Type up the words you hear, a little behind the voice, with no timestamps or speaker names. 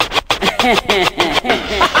He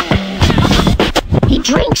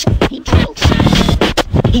drinks, he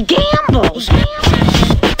gambles,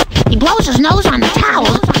 he blows his nose on the towel,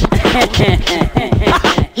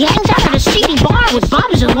 he hangs out at a seedy bar with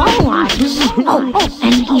bums and lowlifes,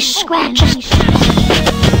 and he scratches.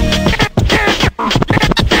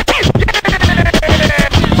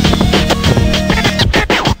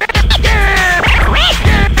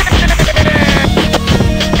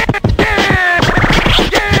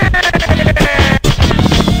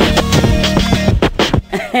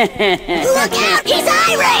 Look out, he's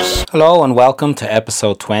Irish! Hello and welcome to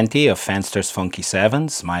episode 20 of Fenster's Funky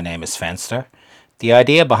Sevens. My name is Fenster. The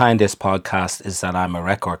idea behind this podcast is that I'm a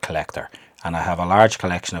record collector and I have a large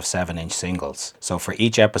collection of 7-inch singles. So for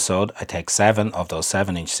each episode, I take 7 of those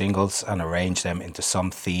 7-inch singles and arrange them into some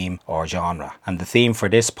theme or genre. And the theme for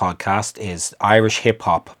this podcast is Irish Hip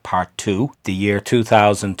Hop Part 2, the year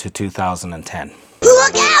 2000 to 2010.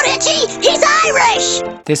 Look out, Itchy! He's Irish!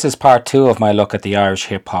 This is part 2 of my look at the Irish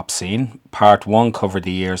hip-hop scene. Part 1 covered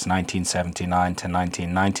the years 1979 to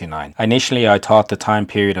 1999. Initially, I thought the time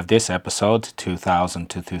period of this episode,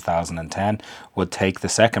 2000 to 2010, would take the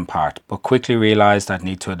second part, but quickly realised I'd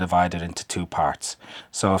need to divide it into 2 parts.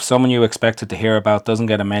 So if someone you expected to hear about doesn't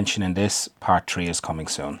get a mention in this, part 3 is coming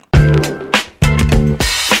soon.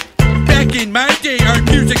 Back in my day, our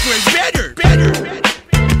music was better.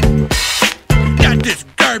 Not this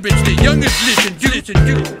garbage the youngest listen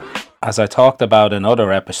to. As I talked about in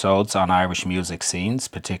other episodes on Irish music scenes,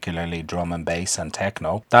 particularly drum and bass and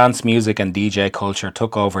techno, dance music and DJ culture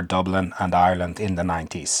took over Dublin and Ireland in the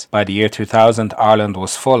 90s. By the year 2000, Ireland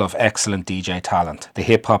was full of excellent DJ talent. The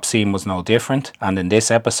hip-hop scene was no different, and in this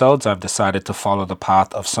episode I've decided to follow the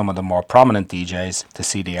path of some of the more prominent DJs to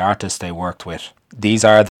see the artists they worked with. These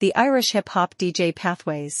are the Irish hip-hop DJ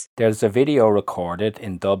pathways. There's a video recorded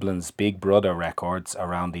in Dublin's Big Brother Records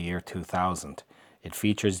around the year 2000. It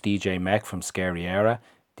features DJ MJEX from Scary Era,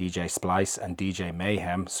 DJ Splice and DJ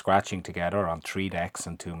Mayhem scratching together on 3 decks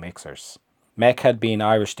and 2 mixers. MJEX had been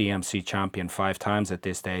Irish DMC champion 5 times at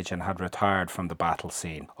this stage and had retired from the battle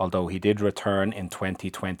scene, although he did return in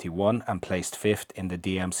 2021 and placed 5th in the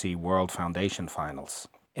DMC World Foundation Finals.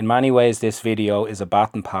 In many ways, this video is a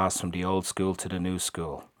baton pass from the old school to the new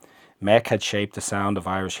school. MJEX had shaped the sound of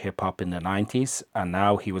Irish hip-hop in the 90s, and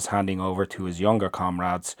now he was handing over to his younger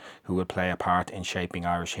comrades who would play a part in shaping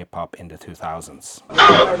Irish hip-hop in the 2000s.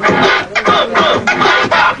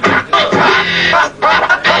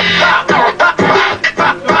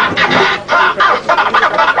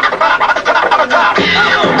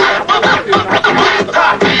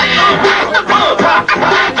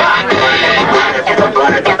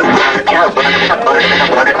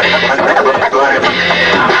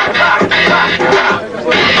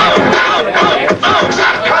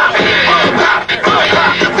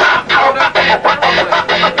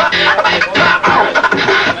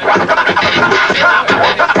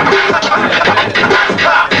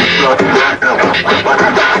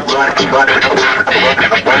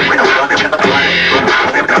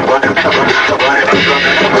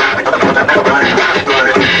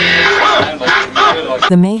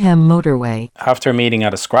 The Mayhem Motorway. After meeting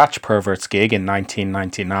at a Scratch Perverts gig in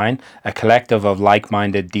 1999, a collective of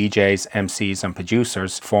like-minded DJs, MCs and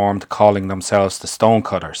producers formed, calling themselves the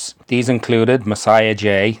Stonecutters. These included Messiah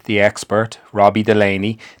J, The Expert, Robbie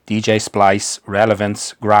Delaney, DJ Splice,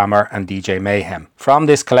 Relevance, Grammar and DJ Mayhem. From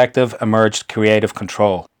this collective emerged Creative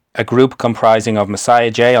Control, a group comprising of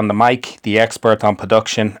Messiah J on the mic, The Expert on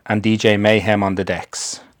production and DJ Mayhem on the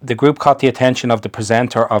decks. The group caught the attention of the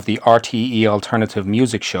presenter of the RTE alternative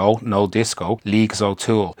music show, No Disco, Leagues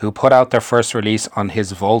O'Toole, who put out their first release on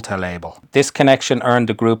his Volta label. This connection earned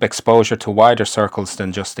the group exposure to wider circles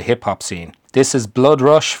than just the hip-hop scene. This is Blood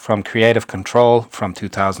Rush from Creative Control from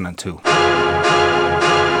 2002.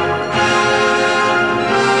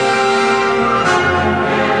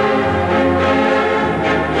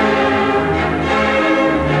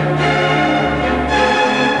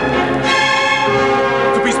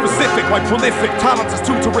 My prolific talent is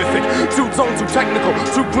too terrific, too zone, too technical,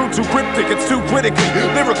 too crude, too cryptic, it's too critically,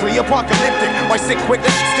 lyrically apocalyptic. My sick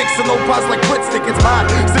quickness sticks to no buzz like Brit stick. It's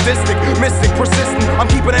mad, sadistic, mystic, persistent.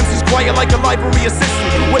 I'm keeping MCs quiet like a library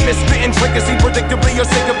assistant. Witness the intricacy, predictably or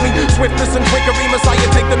sick of me. Swiftness and trickery,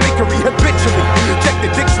 Messiah take the mickery habitually. Check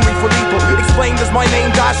the dictionary for lethal. Explained as my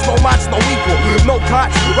name dash, no match, no equal, no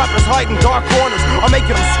catch. Rappers hide in dark corners. I'm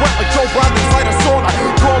making them sweat like Joe Brand inside a sauna.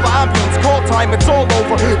 Call the ambulance, call time, it's all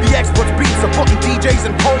over. The experts beats are putting DJs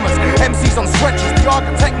in comas. MCs on stretchers, the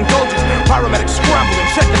architect indulges. Paramedics scramble and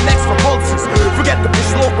check the necks for pulses. Forget the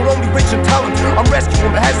bitch look, we're only rich in talent. I'm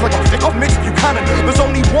rescuing the heads like I'm Mitch Buchanan. There's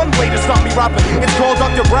only one way to stop me rapping. It's called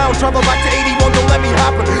Dr. Brown, travel back to 81, don't let me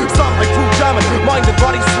happen. Sound like fruit jamming, mind and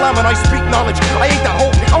body slamming. I speak knowledge, I ate that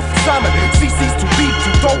whole thing off the salmon. CC's too deep,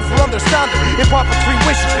 too dope for understanding. Hip-hop for 3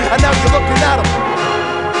 wishes, and now you're looking at him.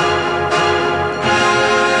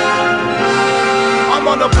 I'm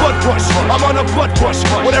on a butt push, I'm on a butt push.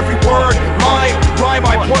 With every word, line, rhyme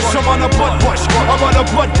I push. I'm on a butt push, I'm on a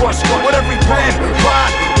butt push. With every pen, pad,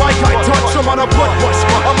 mic I touch. I'm on a butt push,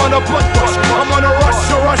 I'm on a butt push. I'm on a rush,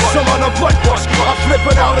 I'm on a butt push. I flip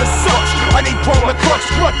it out as such. I need prone to clutch,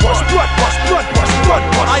 blood push, blood push, blood push, blood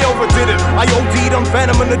push. I overdid it, I OD'd on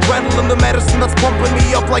venom and adrenaline. The medicine that's pumping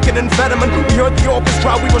me up like an amphetamine. We heard the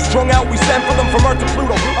orchestra, we were strung out. We sent for them from Earth to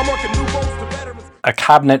Pluto. I'm working new boats to veterans. A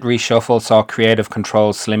cabinet reshuffle saw Creative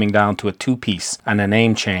Control slimming down to a 2-piece and a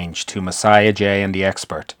name change to Messiah J and the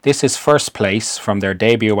Expert. This is first place from their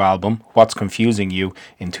debut album, What's Confusing You,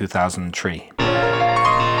 in 2003.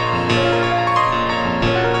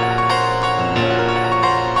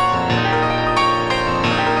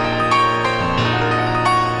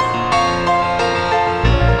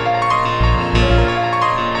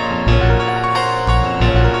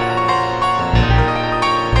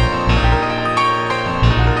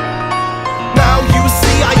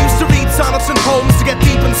 And poems to get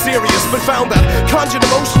deep and serious, but found that conjured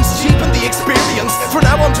emotions cheapen the experience. For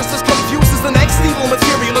now I'm just as confused as the next evil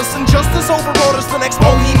materialist, and just as overwrought as the next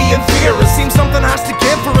bohemian theorist. Seems something has to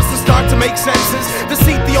give for us to start to make senses.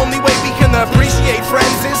 Deceit the only way we can appreciate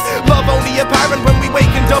friends is. Love only apparent when we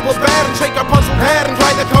wake in double bed and shake our puzzled head and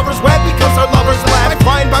cry the covers wet because our lovers left. I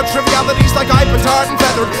find about trivialities like I've been tarred and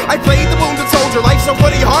feathered. I played the wounded soldier, life so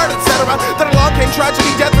bloody hard, etc. Then along came tragedy,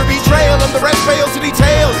 death or betrayal, and the rest failed to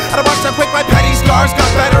detail. And I watched how quick my petty scars got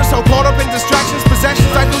better. So caught up in distractions, possessions,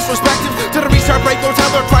 I lose perspective to the restart break hotel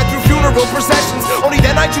or cried through funeral processions. Only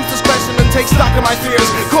then I choose discretion and take stock of my fears.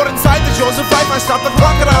 Caught inside the jaws of life, I stopped the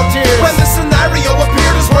crocodile tears. When the scenario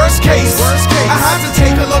appeared as worst case, I had to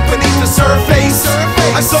take a look beneath the surface.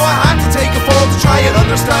 I saw I had to take a fall to try and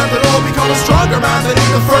understand it all, become a stronger man than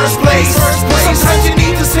in the first place. Sometimes you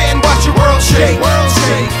need to sit and watch your world shake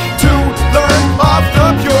to learn of the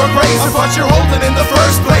pure grace of what you're holding in the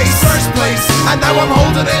first place. And now I'm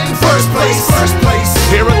holding it in first place.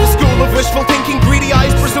 Here at the school of wishful thinking, greedy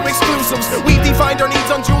eyes pursue exclusives. We defined our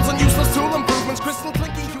needs on jewels and useless tool improvements. Crystal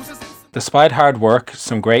clinking uses. Despite hard work,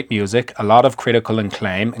 some great music, a lot of critical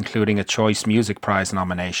acclaim, including a Choice Music Prize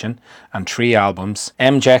nomination, and 3 albums,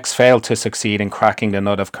 MJEX failed to succeed in cracking the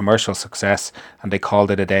nut of commercial success, and they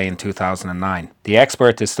called it a day in 2009. The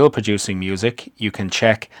Expert is still producing music. You can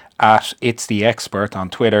check at It's The Expert on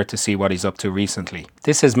Twitter to see what he's up to recently.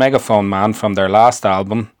 This is Megaphone Man from their last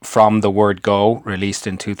album, From the Word Go, released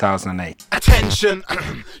in 2008. Attention,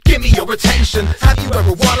 give me your attention. Have you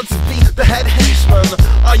ever wanted to be the head henchman?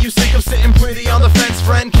 Are you sick of sitting pretty on the fence,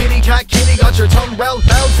 friend? Kitty cat kitty, got your tongue well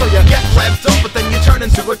held, so you get revved up, but then you turn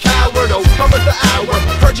into a coward. Oh, come with the hour.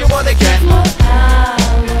 Heard you wanna get more power.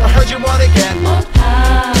 I heard you wanna get more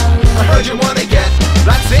power. I heard you wanna get.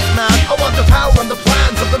 That's it, man. I want the power and the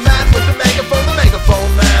plans of the man with the megaphone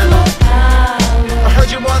man. More power. I heard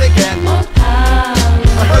you wanna get more power.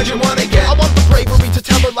 I heard you wanna get. I want the bravery to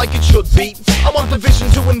tell it like it should be. I want the vision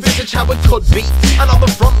to envisage how it could be. And on the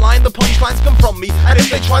front line, the punchlines come from me. And if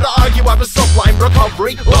they try to argue, I have a sublime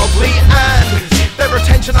recovery. Lovely, and their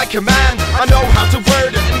attention I command. I know how to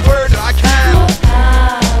word it, and word it I can. More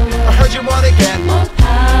power. I heard you wanna get more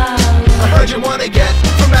power. I heard you wanna get.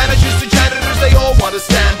 From managers to janitors, they all wanna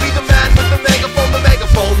stand. Be the man with the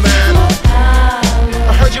megaphone man. More power.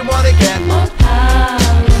 I heard you wanna get more power.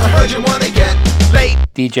 I heard you wanna get late.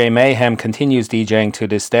 DJ Mayhem continues DJing to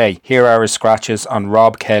this day. Here are his scratches on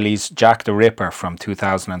Rob Kelly's Jack the Ripper from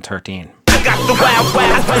 2013. I got the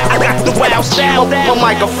I got the wild style. My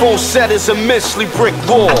microphone set is a Michelin brick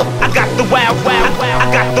wall. I got the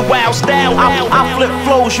I got the wild style. I flip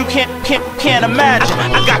flows you can't imagine.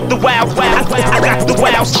 I got the I got the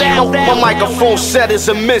wild style. My microphone set is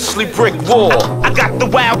a Michelin brick wall. I got the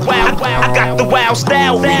I got the wild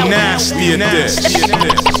style. Nasty at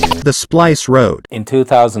this. The Splice Road. In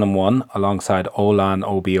 2001, alongside Olan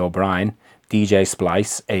O.B. O'Brien, DJ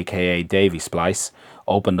Splice, aka Davy Splice,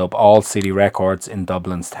 opened up All City Records in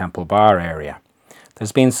Dublin's Temple Bar area.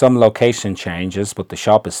 There's been some location changes, but the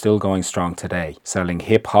shop is still going strong today, selling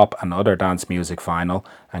hip-hop and other dance music vinyl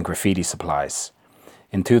and graffiti supplies.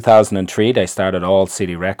 In 2003, they started All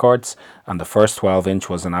City Records, and the first 12-inch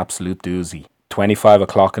was an absolute doozy. 25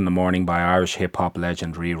 o'clock in the morning by Irish hip-hop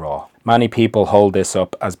legend Raw. Many people hold this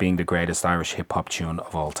up as being the greatest Irish hip-hop tune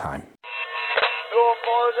of all time.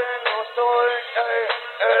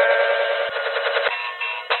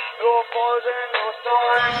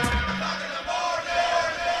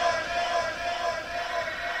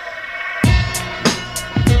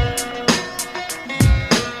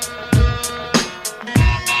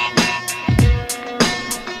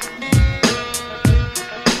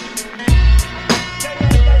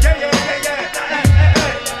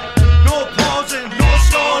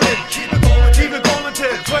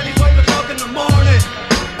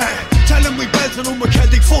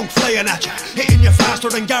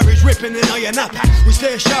 than garage ripping in iron napper. We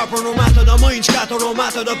stay sharper no matter the mind scatter, no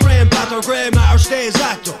matter the brain batter, grey matter stays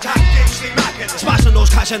active. Tactics immaculate, smashing those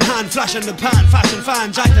cash in hand, flashing the pan, fashion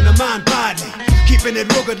fans, acting a man badly. Keeping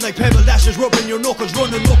it rugged like pebble dashes, rubbing your knuckles,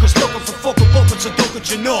 running lookers, looking for fucking buckets and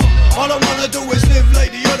duckets, you know. All I wanna do is live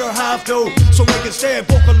like the other half do, so we can stay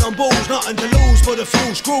buckled on booze, nothing to lose but a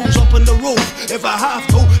few screws up in the roof. If I have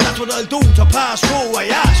to, that's what I'll do to pass through.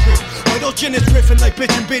 I ask you, why don't you riffing like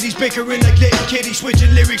bitch and biddies, bickering like little kiddies,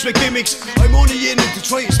 switching lyrics with gimmicks. I'm only in it to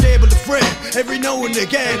try and stable the frame. Every now and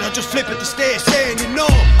again, I just flip it to stay sane, you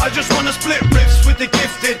know. I just wanna split riffs with the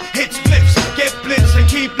gifted, hit splits, get blitz and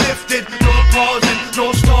keep lifted. No pausing,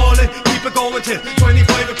 no stalling, keep it going till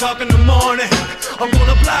 25 o'clock in the morning. I'm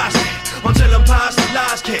gonna blast it until I'm past the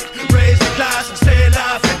last kick. Raise the glass and stay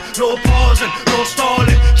laughing. No pausing, no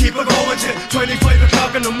stalling, keep it going till 25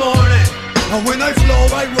 o'clock in the morning. And when I flow,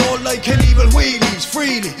 I roll like Knievel wheelies,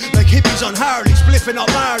 freely, like hippies on Harleys, spliffing up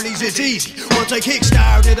Marleys, it's easy. Once I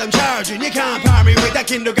kick-started, I'm charging. You can't par me with that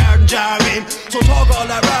kindergarten jargon. So talk all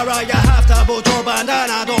that rah-rah, you have to put your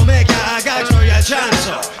bandana. Don't make it a gangster, you chance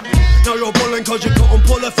up. Now you're bulling cause you couldn't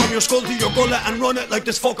pull it from your skull to your gullet and run it like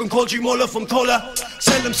this fucking culture mullah from Tulla.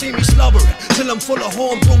 Seldom see me slobbering till I'm full of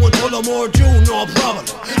home brewing Tulla more June, no problem.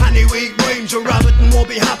 Any weak rhymes or rabbiting won't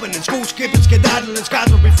be happening. School skipping, skedaddling,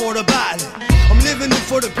 scattering before the battle. I'm living it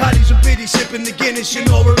for the paddies and biddies, sipping the Guinness. You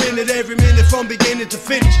know we're in it every minute from beginning to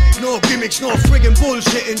finish. No gimmicks, no friggin'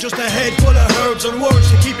 bullshitting, just a head full of herbs and words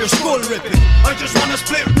to keep your skull ripping. I just wanna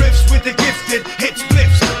split riffs with the gifted, hit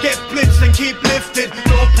spliffs, get blitzed and keep lifted.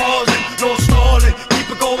 No pause, no stalling, keep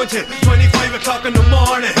it going till 25 o'clock in the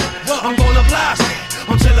morning. I'm gonna blast it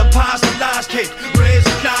until I'm past the last kick. Raise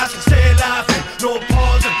the glass and stay laughing. No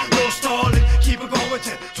pausing, no stalling, keep it going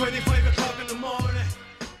till 25 o'clock in the morning.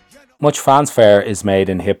 Much fanfare is made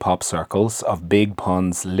in hip-hop circles of Big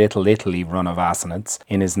Pun's Little Italy run of assonance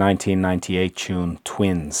in his 1998 tune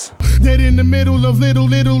Twins. Dead in the middle of little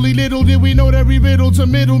did we know that we riddled to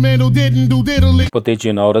middleman who didn't do diddly. But did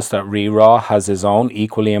you notice that Ra has his own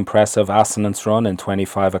equally impressive assonance run in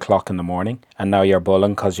 25 o'clock in the morning? And now you're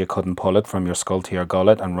bulling cause you couldn't pull it from your skull to your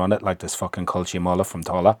gullet and run it like this fucking culture mullah from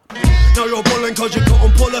Tulla? Now you're bulling cause you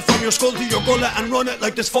couldn't pull it from your skull to your gullet and run it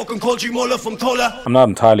like this fucking culture mullah from Tulla. I'm not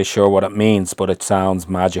entirely sure what it means, but it sounds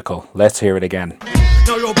magical. Let's hear it again.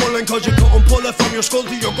 Now you're bulling cause you couldn't pull it from your skull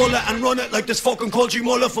to your gullet and run it like this fucking culture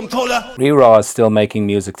mullah from Tulla. Ra is still making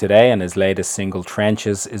music today and his latest single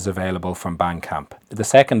Trenches is available from Bandcamp. The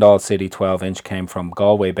second all-city 12-inch came from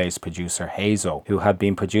Galway-based producer Hazo, who had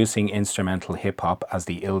been producing instrumental hip-hop as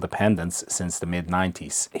the Ill-Dependents since the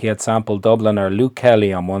mid-90s. He had sampled Dubliner Luke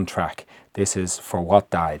Kelly on one track. This is For What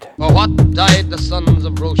Died. For what died the sons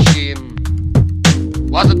of Roisin?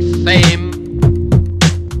 Was it fame?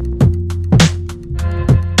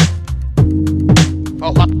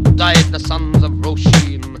 For what died the sons of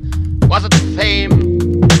Roisin? Was it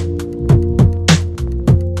fame?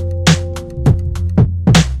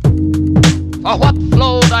 For what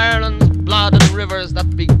flowed Ireland's blood in rivers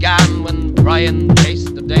that began when Brian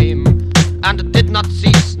chased the dame? And it did not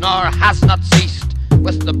cease, nor has not ceased,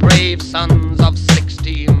 with the brave sons of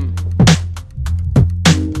 16.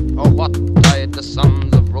 For what died the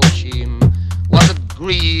sons of Roisin? Was it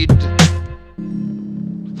greed?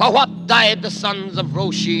 For what died the sons of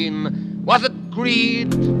Roisin? Was it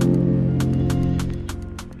greed?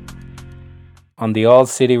 On the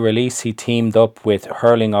all-city release, he teamed up with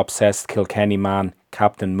hurling-obsessed Kilkenny man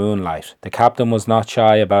Captain Moonlight. The captain was not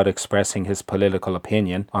shy about expressing his political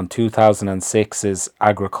opinion. On 2006's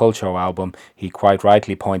Agriculture album, he quite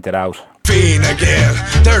rightly pointed out, Fine Gael,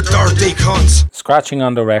 they're dirty cunts. Scratching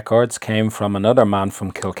on the records came from another man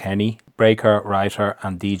from Kilkenny, breaker, writer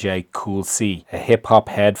and DJ Cool C, a hip-hop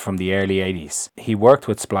head from the early 80s. He worked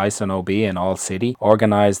with Splice and OB in All City,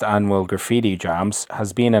 organised annual graffiti jams,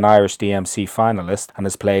 has been an Irish DMC finalist and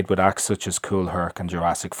has played with acts such as Cool Herc and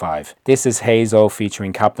Jurassic 5. This is Hazo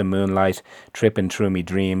featuring Captain Moonlight, Trippin' Through Me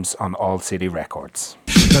Dreams on All City Records.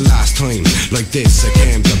 The last time, like this, I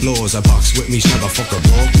came to blows. A box with me, motherfucker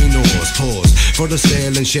broke me nose. Pause for the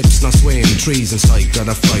sailing ships, not swaying. Trees in sight, got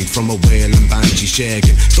a flight from a whale and banshee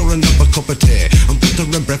shaking. Stirring up a cup of tea and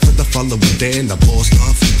buttering bread for the following day in the post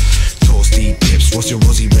off. Toasty tips, what's your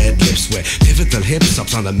rosy red lips with pivotal hips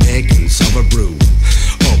ups on the makings of a brew.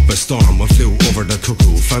 Up a storm, I flew over the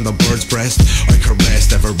cuckoo, found a bird's breast. I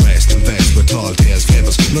caressed, ever rest, invest with tall tales,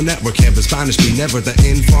 fables. No network cables, banish me, never the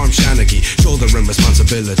informed shanachie. Shouldering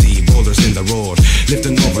responsibility, boulders in the road,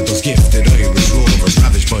 lifting over those gifted Irish rovers,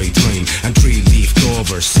 ravaged by time and three-leaf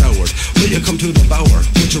clovers, soured. Will you come to the bower,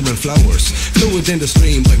 butchering flowers, fluid in the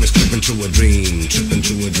stream, like Miss tripping through a dream, tripping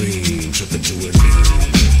through a dream, tripping through a dream.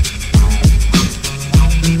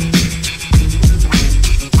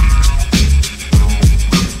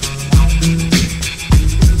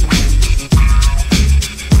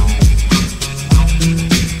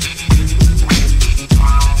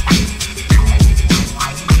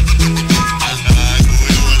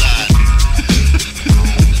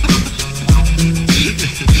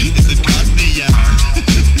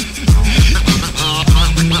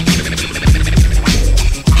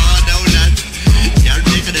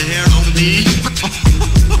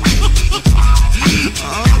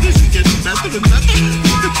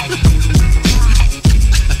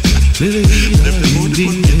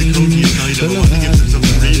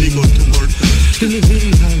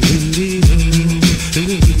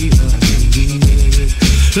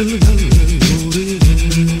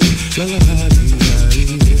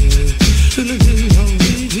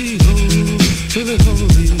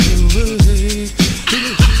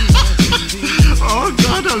 Oh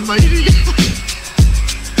God Almighty!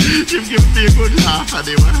 You've given me a good laugh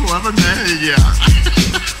anyway. Whoever made you.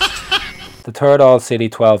 The third All City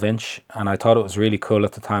 12-inch, and I thought it was really cool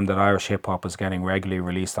at the time that Irish hip-hop was getting regularly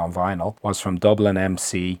released on vinyl, was from Dublin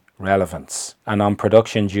MC Relevance, and on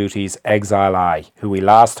production duties Exile I, who we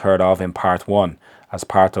last heard of in part 1 as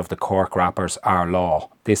part of the Cork rappers Our Law.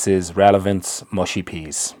 This is Relevance Mushy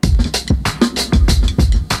Peas.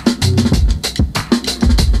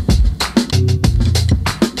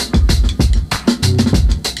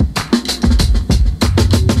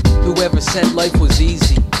 Whoever said life was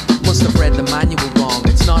easy must have read the manual wrong.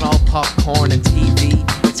 It's not all popcorn and TV,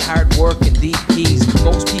 it's hard work and deep peas.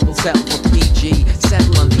 Most people settle for PG,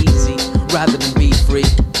 settle on easy rather than be free.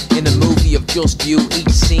 In a movie of just you, each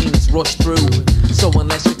scene is rushed through. So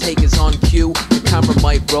unless your take is on cue, the camera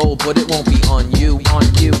might roll, but it won't be on you, on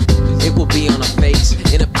you. It will be on a face,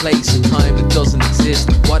 in a place and time that doesn't exist.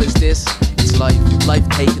 What is this? It's life, life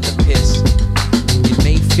taking the piss. It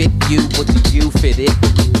may fit you, but do you fit it?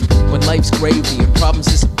 When life's gravy and problems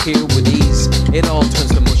disappear with ease, it all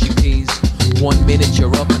turns to mushy peas. 1 minute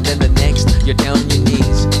you're up and then the next you're down on your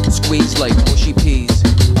knees, squeezed like mushy peas.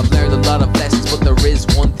 I've learned a lot of lessons, but there is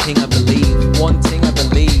one thing I believe,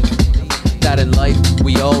 that in life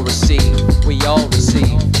we all receive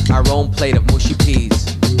our own plate of mushy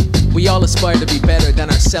peas. We all aspire to be better than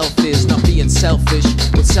ourself is, not being selfish.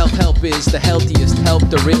 What self-help is, the healthiest help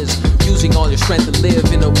there is. Using all your strength to live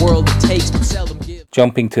in a world that takes but seldom gives.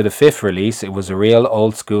 Jumping to the fifth release, it was a real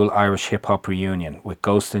old school Irish hip hop reunion with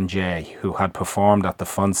Ghost and Jay, who had performed at the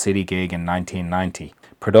Fun City gig in 1990.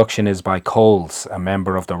 Production is by Coles, a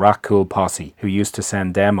member of the Rock Cool posse, who used to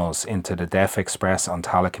send demos into the Deaf Express on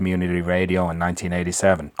Tala Community Radio in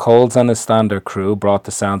 1987. Coles and his standard crew brought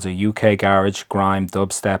the sounds of UK garage, grime,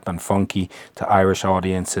 dubstep and funky to Irish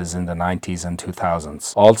audiences in the 90s and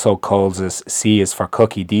 2000s. Also, Coles' C is for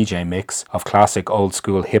Cookie DJ mix of classic old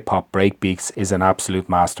school hip hop breakbeats is an absolute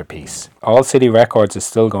masterpiece. All City Records is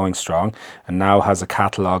still going strong and now has a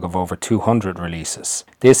catalogue of over 200 releases.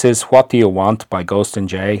 This is What Do You Want by Ghost and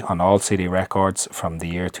Jay on All City Records from the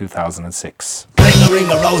year 2006.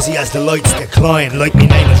 Ring a rosy as the lights decline. Like me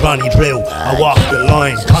name is Ronnie Drill, I walk the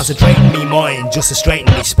line, concentrating me mind just to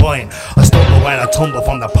straighten me spine. I stumble when I tumble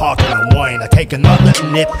from the parking and wine. I take a nut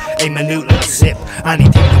little nip, a minute little sip.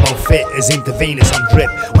 Anything that won't fit is intravenous on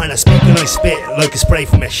drip. When I speak and I spit like a spray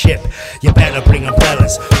from a ship. You better bring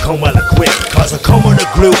umbrellas, come well equipped, cause I come with a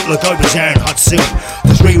group like I was Aaron Hot Soup.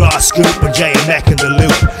 There's Ra Scoop and Jay and Neck in the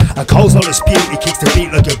loop. And Cole's no dispute, he kicks the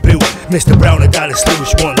beat like a boot. Mr. Brown and Dallas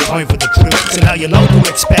Stoosh, one time for the truth. So now you know to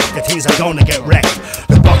expect that things are gonna get wrecked.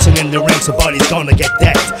 The boxing in the ring, so body's gonna get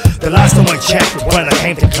decked. The last time I checked was when I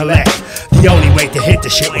came to collect. The only way to hit the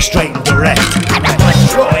shit was straight and direct.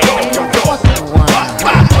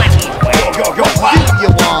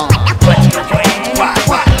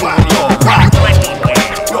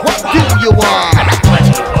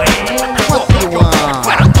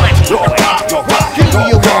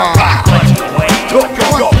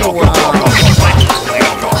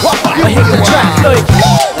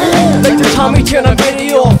 Like the Tommy Turner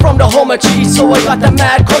video from the home of cheese. So I got the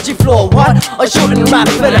mad crunchy flow. What? I shouldn't rap,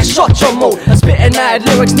 fella, shut your mouth. I spittin' mad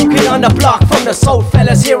lyrics, looking on the block from the south.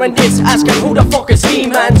 Fellas hearing this, asking who the fuck is he,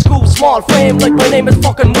 man. Scoop, small frame, like my name is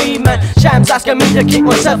fucking Wee, man. Shams asking me to kick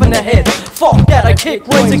myself in the head. Fuck that, I kick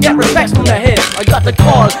rings and get respect from the head. I got the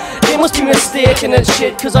call, they must be mistaken and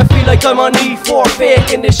shit, cause I feel like I'm on E4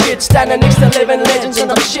 faking this shit. Standing next to living legends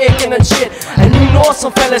and I'm shaking and shit. And you know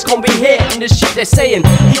some fellas gon' be hating this shit. They're saying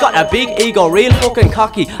he got a big ego, real fucking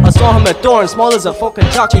cocky. I saw him at door and small as a fucking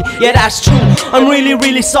jockey. Yeah, that's true, I'm really,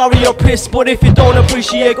 really sorry you're pissed. But if you don't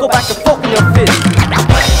appreciate, go back to fucking your fist.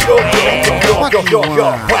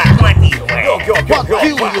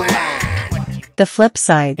 The flip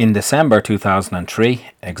side. In December 2003,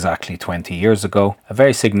 exactly 20 years ago, a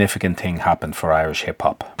very significant thing happened for Irish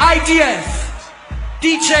hip-hop. IDF,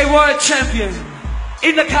 DJ World Champion,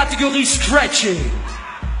 in der Kategorie Scratching,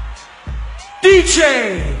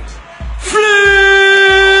 DJ Flip!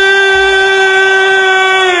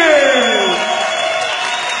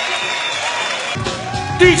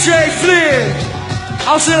 DJ Flip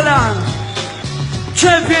aus Irland,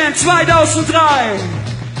 Champion 2003.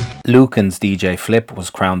 Lucan's DJ Flip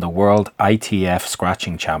was crowned the World ITF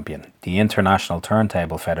Scratching Champion. The International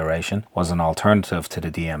Turntable Federation was an alternative to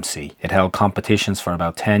the DMC. It held competitions for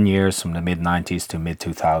about 10 years from the mid-90s to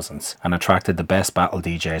mid-2000s and attracted the best battle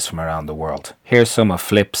DJs from around the world. Here's some of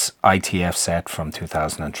Flip's ITF set from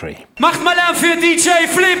 2003. Macht mal Lärm für DJ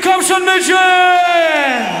Flip, komm schon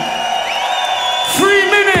Mädchen!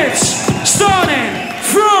 3 minutes, starting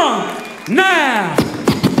from now!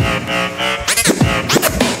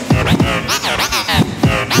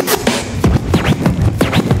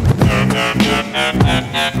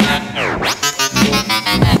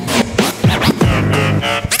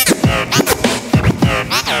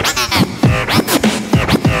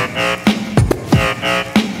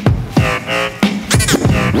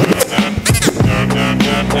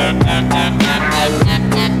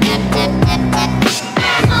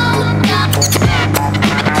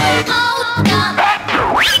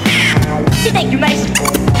 You think you nice?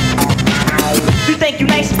 You think you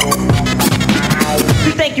nice?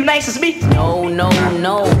 You think you nice as me? No, no, no,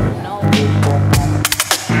 no.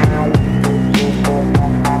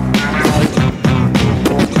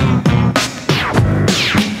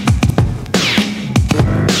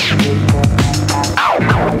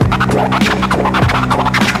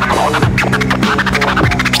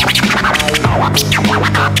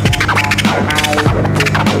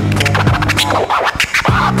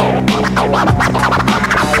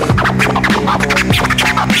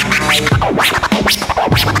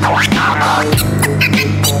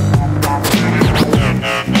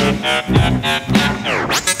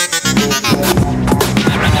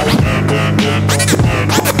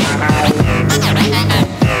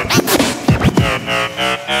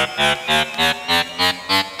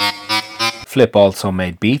 Flip also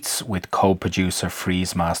made beats with co-producer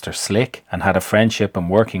Freeze Master Slick and had a friendship and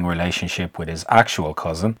working relationship with his actual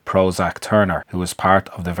cousin, Prozac Turner, who was part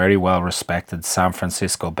of the very well-respected San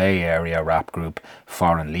Francisco Bay Area rap group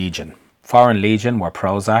Foreign Legion. Foreign Legion were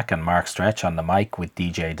Prozac and Mark Stretch on the mic with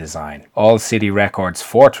DJ Design. All City Records'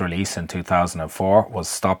 fourth release in 2004 was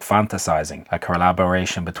Stop Fantasizing, a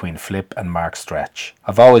collaboration between Flip and Mark Stretch.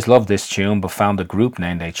 I've always loved this tune but found the group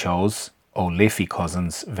name they chose, O'Liffey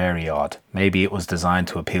Cousins, very odd. Maybe it was designed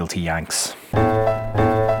to appeal to Yanks.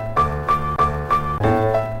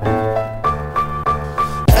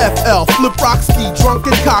 FL, Flip Rockski, drunk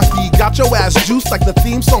and cocky. Got your ass juiced like the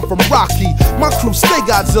theme song from Rocky. My crew stay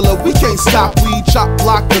Godzilla, we can't stop. We chop,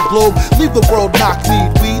 block the globe, leave the world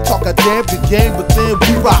knock-kneed. We talk a damn good game, but then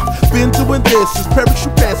we rock. Been doing this since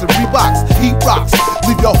parachute pants and Reeboks. Heat rocks,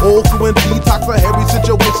 leave your whole crew in detox for every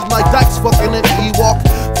situation like Dykes fucking an Ewok.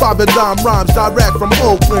 5 and dime rhymes direct from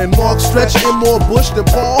Oakland. Mark Stretch in more Bush than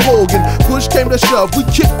Paul Hogan. Push came to shove, we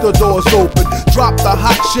kicked the doors open. Drop the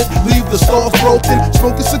hot shit, leave the stalls broken.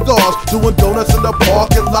 Smoking cigars, doing donuts in the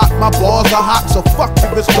parking lot. My bars are hot, so fuck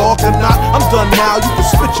if it's dark or not. I'm done now, you can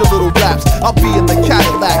spit your little raps. I'll be in the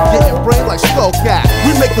Cadillac, getting brain like Skullcat.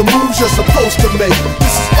 We make the moves you're supposed to make.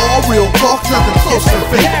 This is all real talk, nothing close to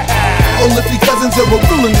fake. O'Liffey Cousins and we're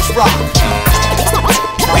ruling this rock.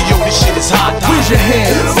 Hey yo, this shit is hot. Raise your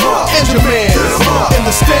hands and your mans in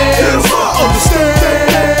the stands. Understand?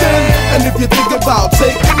 And if you think about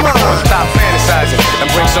taking mine, stop fantasizing and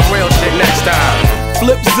bring some real shit next time.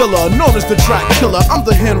 Flipzilla, known as the track killer. I'm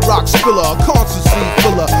the hen rock spiller, constancy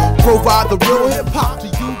filler. Provide the real hip hop to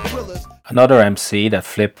you drillers. Another MC that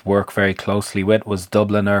Flip worked very closely with was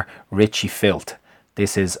Dubliner Richie Filt.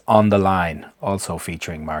 This is On the Line, also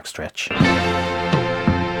featuring Mark Stretch.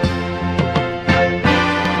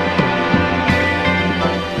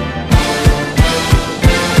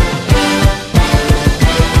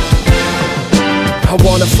 I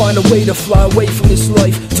wanna find a way to fly away from this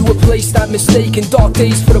life, to a place that mistaken dark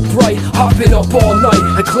days for the bright. Hopping up all night,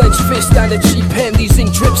 a clenched fist and a cheap pen. These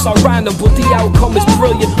ink drips are random, but the outcome is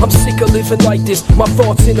brilliant. I'm sick of living like this, my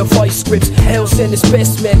thoughts in the vice scripts. Hell sent its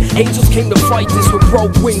best men, angels came to fight this with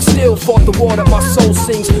broke wings. Still fought the war that my soul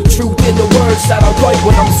sings. Truth in the words that I write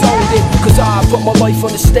when I'm zoned in. Cause I put my life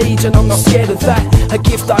on the stage and I'm not scared of that. A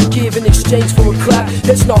gift I give in exchange for a clap,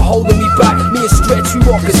 that's not holding me back. Me and Stretch, we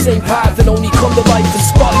walk the same path and only come to life life and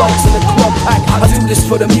spotlights in the club pack. I do this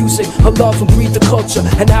for the music, I love and breathe the culture.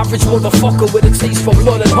 An average motherfucker with a taste for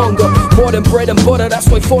blood and hunger. More than bread and butter, that's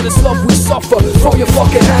why for this love we suffer. Throw your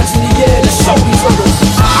fucking hands in the air to show these others.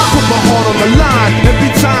 I put my heart on the line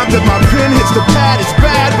every time that my pen hits the pad. It's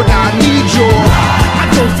bad, but I need your. I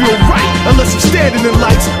don't feel right unless I'm standing in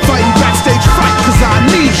lights, fighting backstage fight, cause I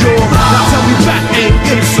need your. Now tell me back ain't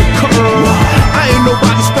insecure. I ain't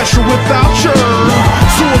nobody special without you.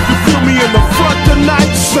 So if you feel me in the front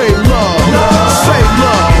tonight, say love, say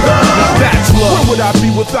love. That's love. Where would I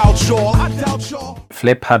be without y'all? I doubt y'all.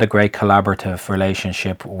 Flip had a great collaborative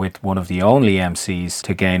relationship with one of the only MCs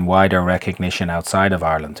to gain wider recognition outside of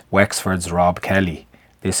Ireland, Wexford's Rob Kelly.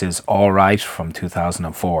 This is All Right from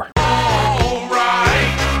 2004.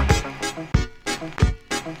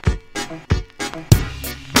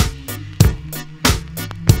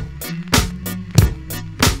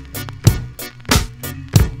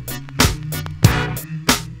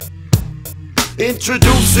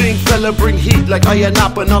 Introducing fella bring heat like Iron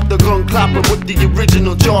Apple, not the gun clapper with the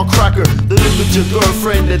original jaw cracker. The look at your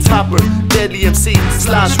girlfriend, it's Happer. Deadly MC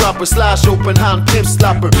slash rapper slash open hand pimp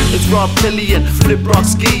slapper. It's Rob Kelly and Flip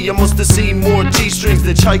Rockski. You must have seen more G-strings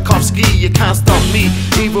than Tchaikovsky. You can't stop me,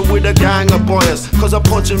 even with a gang of boys, cause I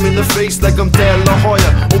punch him in the face like I'm De La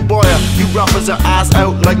Hoya. Oh boy, you rappers are ass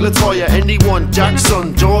out like Latoya. Anyone,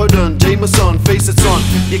 Jackson, Jordan, Jameson, face it son.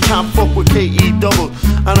 You can't fuck with K.E. double.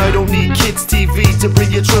 And I don't need kids TV to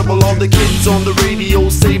bring you trouble. All the kids on the radio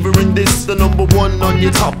savoring this, the number one on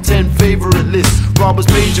your top 10 favorite list. Rob was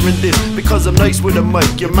majoring this because I'm nice with a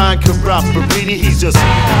mic. Your man can rap, but really he's just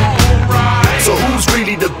alright. So who's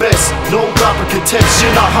really the best? No rapper can test.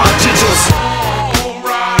 You're not hot, you're just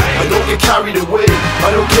alright. I don't get carried away,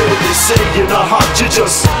 I don't care what they say. You're not hot, you're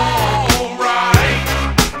just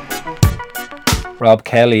Rob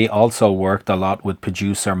Kelly also worked a lot with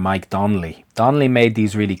producer Mike Donnelly. Donnelly made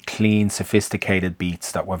these really clean, sophisticated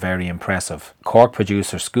beats that were very impressive. Cork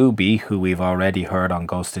producer Scooby, who we've already heard on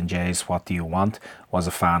Ghost and Jay's What Do You Want, was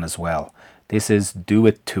a fan as well. This is Do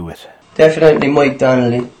It To It. Definitely Mike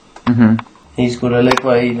Donnelly. He's good, I like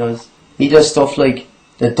what he does. He does stuff like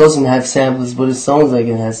that doesn't have samples, but it sounds like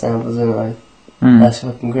it has samples in it. That's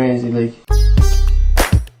fucking crazy, like.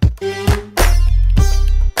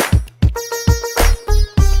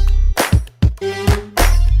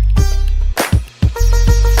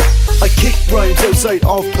 rhymes outside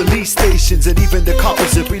of police stations, and even the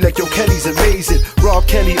coppers will be like, yo, Kelly's amazing. Rob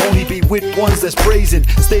Kelly only be with ones that's brazen.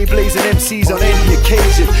 Stay blazing MCs on any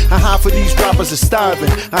occasion. And half of these rappers are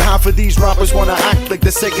starving, and half of these rappers wanna act like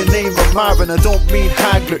the second name of Marvin. I don't mean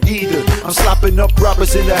Hagler either. I'm slapping up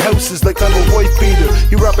rappers in their houses like I'm a wife beater.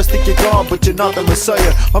 You rappers think you're gone, but you're not the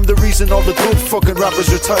messiah. I'm the reason all the good fucking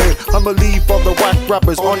rappers retired. I'ma leave all the whack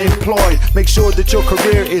rappers unemployed. Make sure that your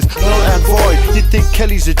career is null and void. You think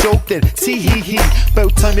Kelly's a joke then? See he.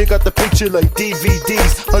 About time you got the picture like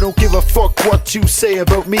DVDs. I don't give a fuck what you say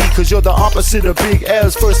about me, cause you're the opposite of Big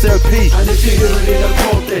L's first LP. And if you hear it in a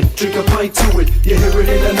pub then drink a pint to it. You hear it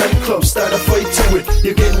in a nightclub, start a fight to it.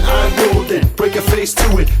 You're getting high rolled then break a face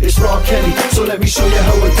to it. It's Ra Kelly, so let me show you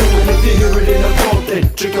how I do it. If you hear it in a pub then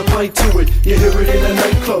drink a pint to it. You hear it in a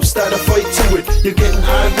nightclub, start a fight to it. You're getting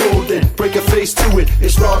high rolled then break a face to it.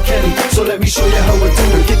 It's Ra Kelly, so let me show you how I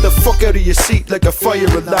do it. Get the fuck out of your seat like a fire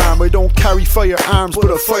alarm. I don't carry firearms,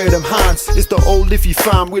 but I fire them hands. It's the old Liffey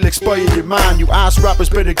fam, we'll expire your man. You ass rappers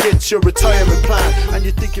better get your retirement plan, and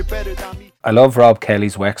you think you're better than me. I love Rob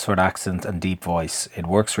Kelly's Wexford accent and deep voice. It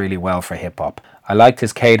works really well for hip hop. I liked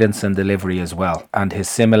his cadence and delivery as well, and his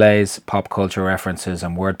similes, pop culture references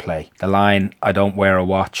and wordplay. The line, "I don't wear a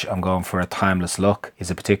watch, I'm going for a timeless look," is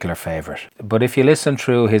a particular favourite. But if you listen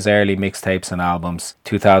through his early mixtapes and albums,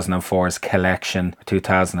 2004's Collection,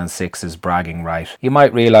 2006's Bragging Right, you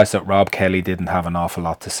might realise that Rob Kelly didn't have an awful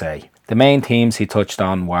lot to say. The main themes he touched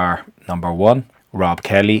on were, number 1, Rob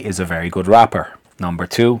Kelly is a very good rapper. Number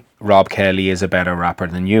 2, Rob Kelly is a better rapper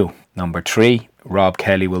than you. Number 3, Rob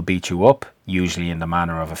Kelly will beat you up, usually in the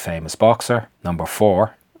manner of a famous boxer. Number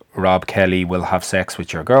 4, Rob Kelly will have sex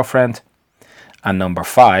with your girlfriend. And number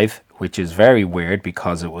 5, which is very weird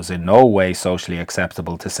because it was in no way socially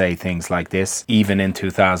acceptable to say things like this, even in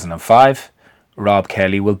 2005, Rob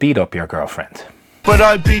Kelly will beat up your girlfriend. But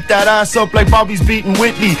I beat that ass up like Bobby's beating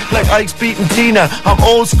Whitney, like Ike's beating Tina. I'm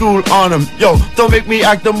old school on him. Yo, don't make me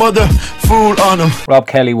act a mother fool on him. Rob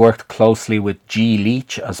Kelly worked closely with G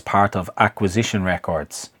Leach as part of Acquisition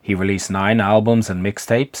Records. He released 9 albums and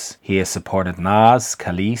mixtapes. He has supported Nas,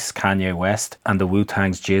 Khalees, Kanye West, and the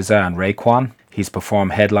Wu-Tang's Jizza and Raekwon. He's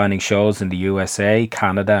performed headlining shows in the USA,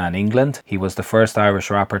 Canada and England. He was the first Irish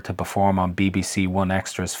rapper to perform on BBC One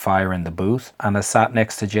Extra's Fire in the Booth and has sat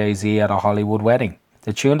next to Jay-Z at a Hollywood wedding.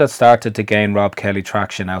 The tune that started to gain Rob Kelly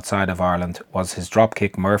traction outside of Ireland was his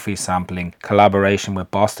Dropkick Murphy sampling collaboration with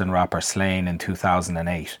Boston rapper Slane in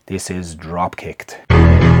 2008. This is Dropkicked.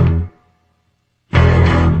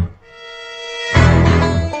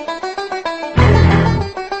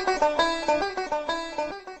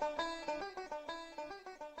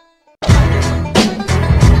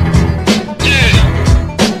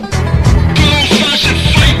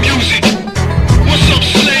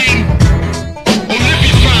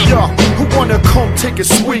 Take a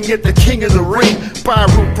swing at the king of the ring.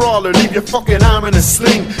 Barroom brawler, leave your fucking arm in a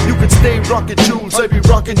sling. You can stay rocking jewels, I be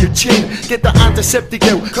rocking your chin. Get the antiseptic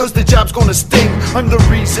out, cause the jab's gonna sting. I'm the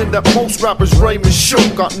reason that most rappers rhyme is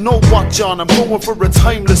shook. Got no watch on, I'm going for a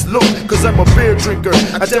timeless look. Cause I'm a beer drinker,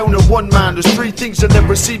 I down to one man. There's three things you'll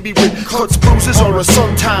never see me with: cuts, bruises, or a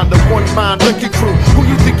suntan. The one man wrecking crew. Who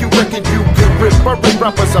you think you reckon you can rip? I rip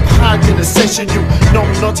rappers up hard in a session. You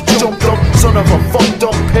numb nuts, jumped up, son of a fucked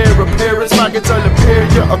up pair of parents. Maggots, I'll impair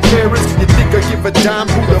your appearance. You think I give a damn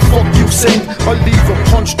who the fuck you sent? I'll leave a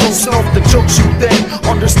punch drunk, snuff the jokes you then.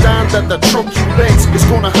 Understand that the truck you legs is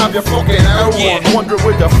gonna have your fucking hour on. Wonder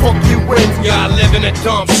where the fuck you went. Yeah, I live in a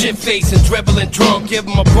dump, shit facing, dribbling drunk. Give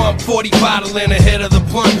him a bump, 40 bottle in ahead of the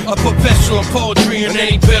blunt. A professional poetry in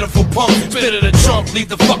any pitiful punk. Spit of the trunk, leave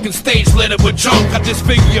the fucking stage littered with junk. I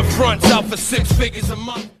disfigure your fronts out for 6 figures a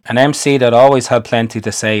month. An MC that always had plenty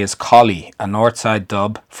to say is Collie, a Northside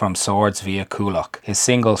dub from Swords via Kulak. His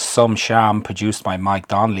single Some Sham, produced by Mike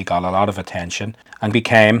Donnelly, got a lot of attention and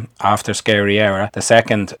became, after Scary Era, the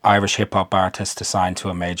second Irish hip-hop artist to sign to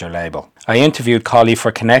a major label. I interviewed Collie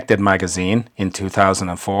for Connected magazine in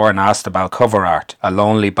 2004 and asked about cover art, a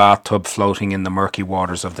lonely bathtub floating in the murky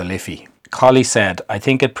waters of the Liffey. Collie said, "I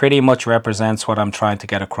think it pretty much represents what I'm trying to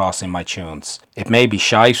get across in my tunes. It may be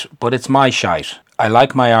shite, but it's my shite. I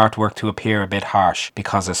like my artwork to appear a bit harsh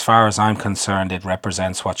because as far as I'm concerned it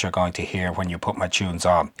represents what you're going to hear when you put my tunes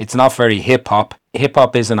on. It's not very hip-hop.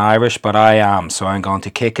 Hip-hop isn't Irish, but I am, so I'm going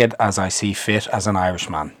to kick it as I see fit as an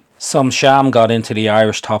Irishman." Some Sham got into the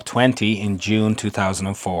Irish Top 20 in June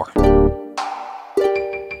 2004.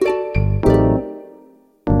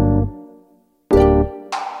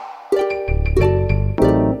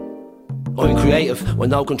 I'm creative, with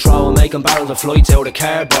no control, making barrels of flights out of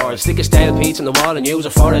cardboard. Stick a stale piece in the wall and use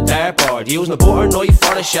it for a dartboard. Using a butter knife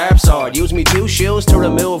for a sharp sword. Use me 2 shoes to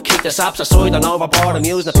remove, kick the saps aside and overboard. I'm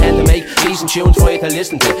using a pen to make decent tunes for you to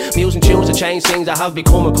listen to. I'm using tunes to change things I have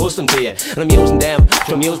become accustomed to. And I'm using them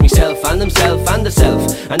to amuse myself and themself and the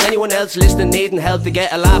self. And anyone else listening needing help to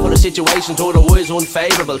get a laugh on a situation otherwise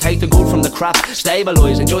unfavourable. Take the good from the crap,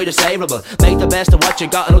 stabilise, enjoy the savourable. Make the best of what you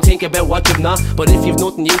got and don't think about what you've not. But if you've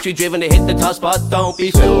nothing, you too driven to hit the top spot, don't be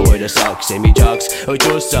fooled with the socks in me jocks. I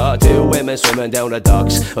just saw 2 women swimming down the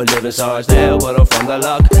docks. I live in Sarsdale, but I'm from the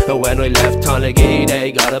lock. And when I left Tonagee,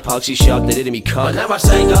 they got a poxy shot, they did me cut. I never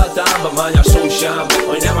say goddamn, but man, you're so sham.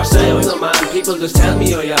 I never say I'm the man, people just tell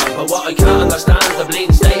me I am. But what I can't understand is the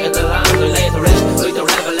bleeding state of the land. I lay to rest like the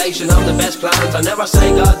revelation of the best plans. I never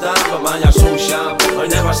say goddamn, but man, you're so sham. I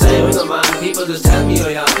never say I'm the man, people just tell me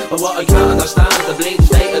I am. But what I can't understand is the bleeding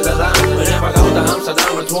state of the land. I never go to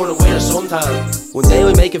Amsterdam, returning with a suntan. One day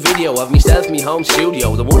I'll make a video of myself in my home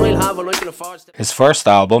studio, the one I'll have when I can afford. His first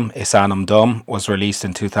album, Is Anam Dum, was released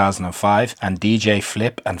in 2005, and DJ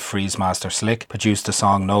Flip and Freeze Master Slick produced the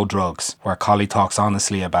song No Drugs, where Collie talks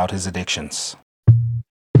honestly about his addictions.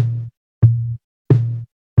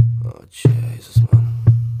 Oh Jesus, man.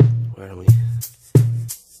 Where are we?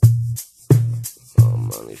 Oh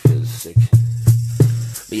man, I feel sick.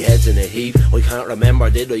 Me head's in a heap, I can't remember,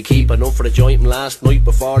 did I keep enough for the joint last night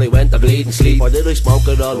before I went to bleed and sleep, or did I smoke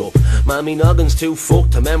it all up? Man, me noggin's too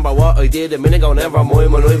fucked to remember what I did a minute ago, never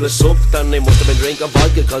mind when I was sucked. And I must have been drinking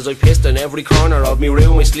vodka cause I pissed in every corner of me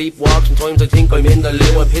room. I sleepwalk, sometimes I think I'm in the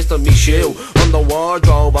loo. I pissed on me shoe, on the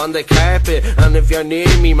wardrobe, on the carpet. And if you're near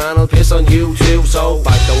me, man, I'll piss on you too. So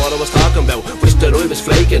back to what I was talking about, wish that I was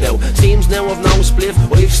flaking out. Seems now I've no spliff,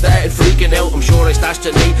 I've started freaking out. I'm sure I stashed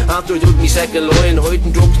a night after I did me second line,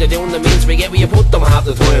 hiding drugs, they're doing the means, forget where you put them half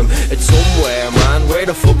the time. It's somewhere, man, where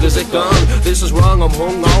the fuck is it gone? This is wrong, I'm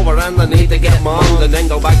hungover and I need to get monged and then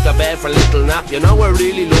go back to bed for a little nap. You know I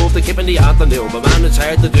really love to keep in the afternoon, but man, it's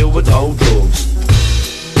hard to do without drugs.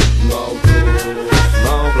 No drugs,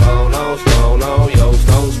 no blow, no snow, no yokes,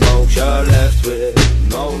 no smoke, you're left with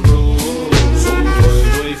no rules.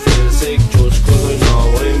 Sometimes I feel sick just cause I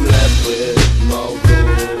know I'm left with no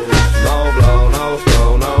drugs, no blow, no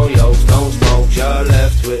snow, no yokes, no smoke, you're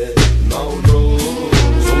left with no rules.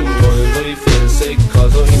 Sometimes I feel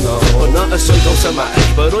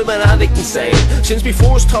I'm an addict insane. Since we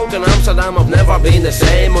first talked in Amsterdam, I've never been the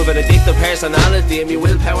same. I've an addictive personality and my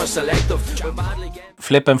willpower selective.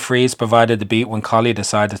 Flip and Freeze provided the beat when Collie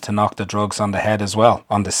decided to knock the drugs on the head as well,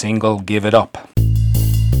 on the single Give It Up.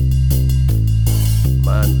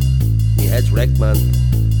 Man, my head's wrecked, man.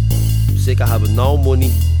 Sick of having no money,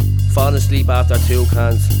 falling asleep after 2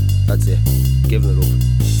 cans. That's it, giving it up.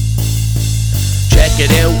 Check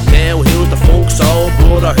it out now, who's the funk soul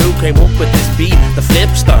brother who came up with this beat? The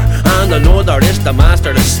Flipster, and another is the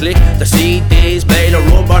master, the slick. The CD's made of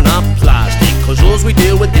rubber, not plastic, cause us we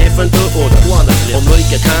do it different to others. I'm like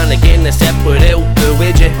a can of Guinness, step without the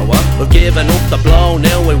widget. We've given up the blow,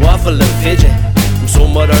 now we waffle and fidget. I'm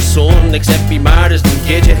some other son, except be martyrs than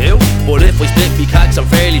Gidget. But if we split me cocks, I'm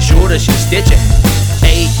fairly sure that she'll stitch it.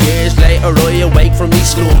 8 years later I awake from me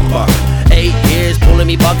slumber. 8 years pulling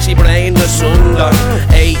me boxy brain asunder.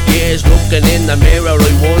 8 years looking in the mirror,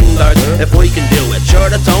 I wondered if we can do it. Sure,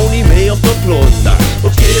 that's only me off the plunder.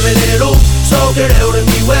 But giving it up, so get out of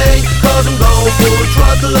me way, cause I'm going full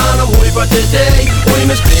throttle and I'm hyper today. I'm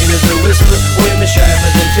as clean as a whistle, I'm as sharp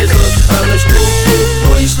as a chisel, and I screw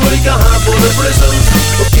twice like a handful of bristles.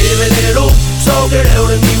 But giving it up, so get out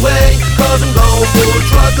of me way, cause I'm going full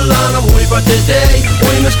throttle and I'm hyper today.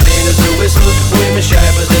 I'm as clean as a whistle, I'm as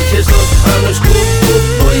sharp as a chisel, and I screw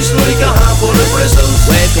twice like a handful of bristles.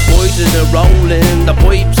 Wake up boys in the rolling, the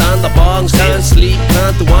pipes and the bongs, can't sleep,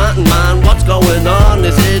 can't do anything, man, what's going on?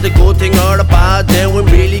 Is it a good thing or a bad? Now I'm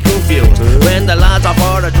really confused. When the lads are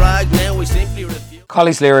for the drag, now we simply refuse.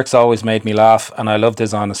 Collie's lyrics always made me laugh, and I loved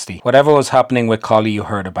his honesty. Whatever was happening with Collie, you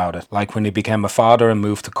heard about it, like when he became a father and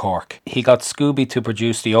moved to Cork. He got Scooby to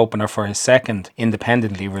produce the opener for his second,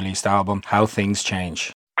 independently released album, How Things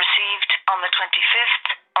Change. Received on the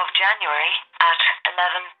 25th of January at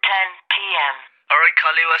 11:10 p.m. Alright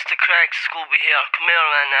Collie, what's the crack? Scooby here. Come here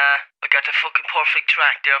man, I got the fucking perfect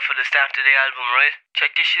track there for the start of the album, right?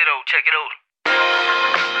 Check this shit out, check it out.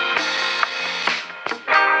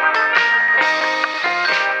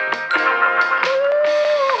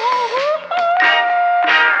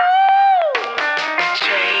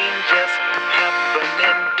 Changes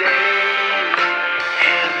happening daily,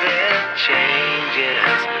 heaven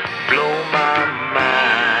changes blow my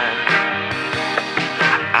mind.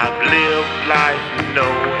 I've lived life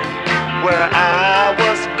knowing where I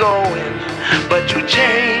was going, but you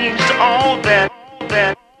changed all that.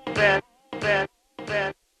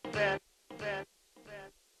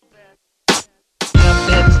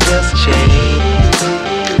 Nothing's just changed,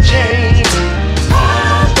 change.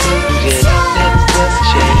 Yeah, nothing's just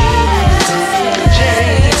changed,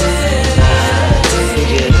 change.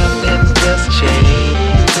 Yeah, nothing's just changed,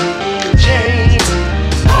 change.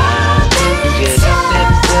 Yeah,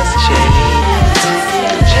 nothing's just changed,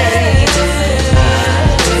 change.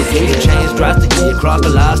 Things have changed drastically across the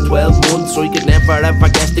last 12 months. I could never ever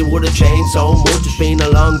guess they would have changed so much. It's been a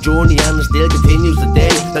long journey and it still continues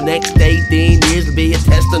today. The next 18 years will be a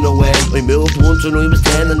testing away. I moved once when I was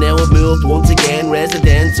 10 and now I've moved once again.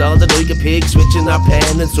 Residents all that like a pig switching their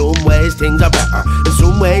pen. In some ways things are better, in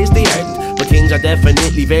some ways they aren't. But things are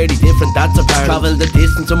definitely very different, that's apparent. Travel the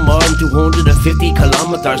distance of more than 250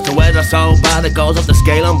 kilometers. The weather so bad it goes up the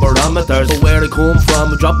scale on barometers. But where I come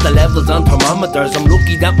from, I drop the levels on thermometers. I'm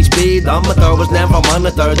lucky that my speedometer was never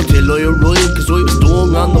monitored until I arrived, cause I was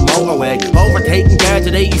stung on the motorway. Overtaking cars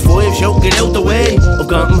at 85, shouting get out the way. I've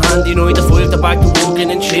got them handy 9 to 5, the back to working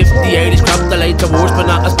and shift. The 80s crap, the lights are worse but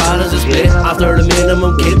not as bad as a split. After the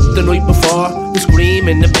minimum kip the night before, the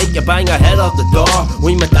screaming to make you bang ahead of the door.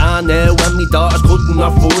 I'm a dad now and my daughter's cutting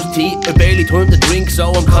her first teeth. I barely turn to drink so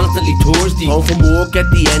I'm constantly thirsty. Home from work at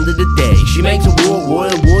the end of the day, she makes it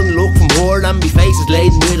worthwhile. One look from her and my face is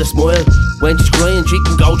laden with a smile. When she's crying she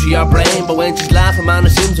can go to your brain, but when she's laughing man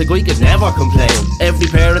it seems like I could never complain. Every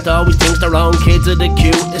parent always thinks their own kids are the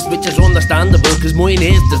cutest, which is understandable cause mine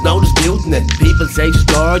is, there's no disputing it. People say she's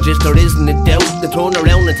gorgeous, there isn't a doubt. They turn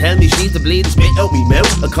around and tell me she's the bleeding spit out me mouth.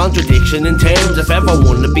 A contradiction in terms, if ever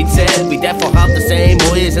one had been said. We therefore have the same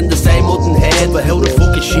eyes and the same mutton head, but how the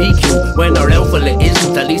fuck is she cute when her outfit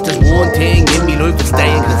isn't? At least there's one thing in me life that's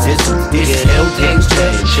staying consistent. This is how things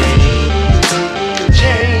change, change,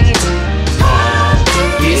 change.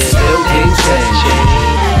 This is how things change, change,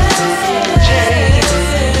 change.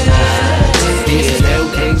 This is how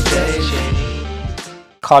things change.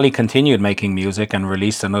 Collie continued making music and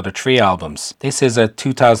released another 3 albums. This is a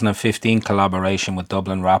 2015 collaboration with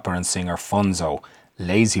Dublin rapper and singer Funzo,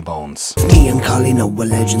 Lazy Bones. Me and Collie know we're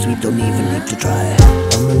legends, we don't even need to try.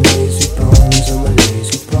 I'm a lazy bones, I'm a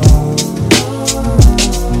lazy bones.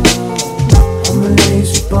 I'm a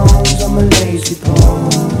lazy bones, I'm a lazy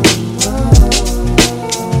bones.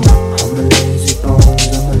 I'm a lazy bones,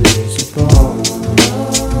 I'm a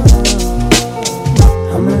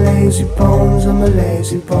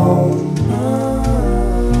bone.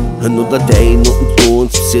 Another day, nothing doing,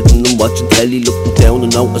 so sitting and watching telly, looking down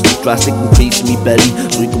and notice the drastic increase in me belly.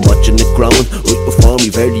 So I can watching it growing, right before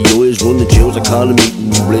me, very eyes running chills, I call them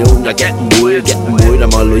eating me blown. I'm getting wide,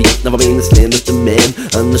 I'm all right, never been the slamest of men.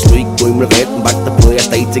 On the street, I'm reverting back to prior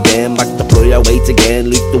states again, back to prior weights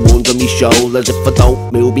again, like the ones on me shoulders. If I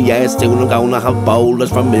don't move me ass soon, I'm gonna have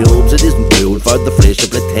bowlers from mills. It isn't food for the flesh,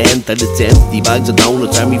 I pretend that it's empty. Bags of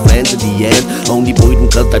donuts are me friends at the end, only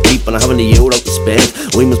biting cause they're cheap and I haven't a euro to spend.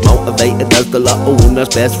 We must motivated as the lot of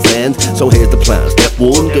women's best friend. So here's the plan. Step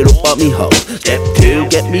 1, get up on me hoe. Step 2,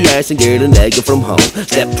 get me ass and get a nigga from home.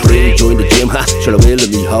 Step 3, join the gym, ha, sure I will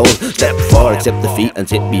in me hole. Step 4, accept defeat and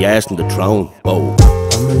sit me ass on the throne. Whoa.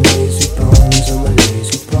 I'm a lazy bones, I'm a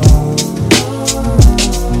lazy bones.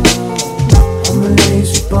 I'm a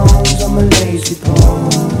lazy bones, I'm a lazy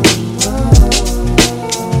bones.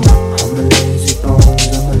 I'm a lazy bones,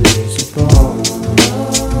 I'm a lazy bones.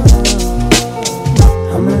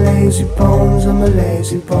 I'm a lazy bones, I'm a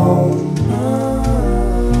lazy bone.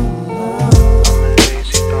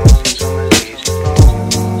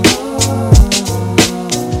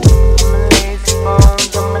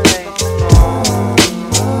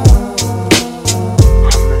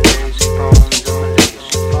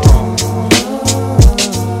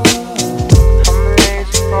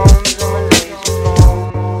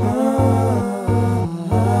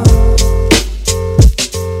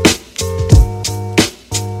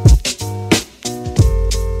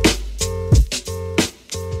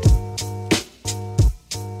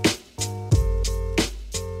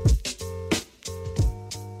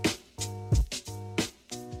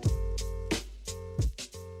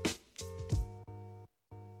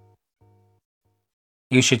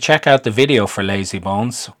 You should check out the video for Lazy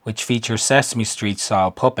Bones, which features Sesame Street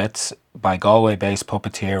style puppets by Galway-based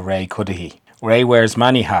puppeteer Ray Cudahy. Ray wears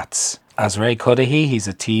many hats. As Ray Cudahy, he's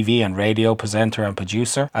a TV and radio presenter and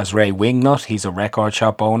producer. As Ray Wingnut, he's a record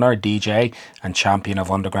shop owner, DJ, and champion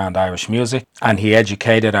of underground Irish music. And he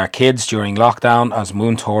educated our kids during lockdown as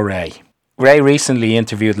Moontour Ray. Ray recently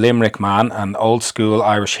interviewed Limerick Man and old school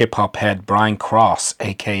Irish hip hop head Brian Cross,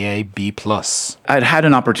 aka B+. I'd had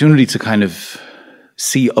an opportunity to kind of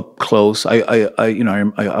see up close. I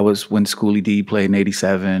was when Schoolie D played in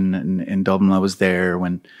 '87 in Dublin. I was there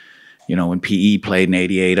when PE played in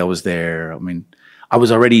 '88. I was there. I mean, I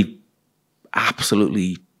was already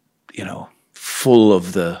absolutely, full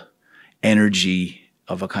of the energy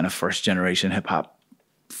of a kind of first generation hip hop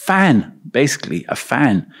fan, basically a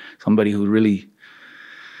fan, somebody who really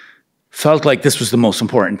felt like this was the most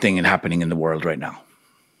important thing happening in the world right now.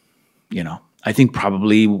 I think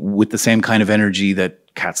probably with the same kind of energy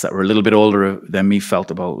that cats that were a little bit older than me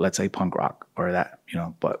felt about, let's say, punk rock or that,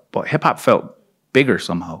 but hip hop felt bigger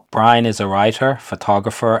somehow. Brian is a writer,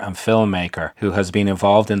 photographer and filmmaker who has been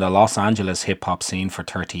involved in the Los Angeles hip-hop scene for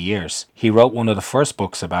 30 years. He wrote one of the first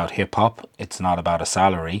books about hip-hop, It's Not About a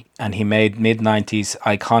Salary, and he made mid-90s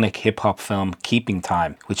iconic hip-hop film Keeping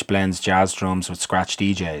Time, which blends jazz drums with scratch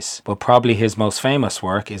DJs. But probably his most famous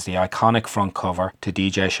work is the iconic front cover to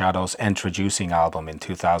DJ Shadow's Introducing album in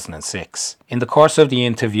 2006. In the course of the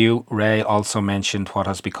interview, Ray also mentioned what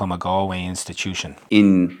has become a Galway institution.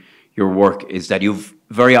 In your work is that you've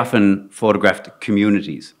very often photographed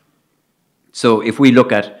communities. So if we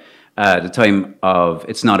look at the time of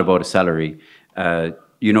It's Not About a Salary, it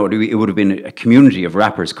would have been a community of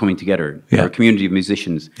rappers coming together, or a community of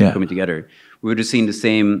musicians coming together. We would have seen the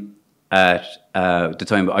same at the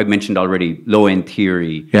time I mentioned already, Low End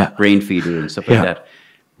Theory, Brain Feeder and stuff like that.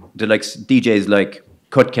 The DJs like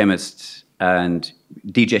Cut Chemist and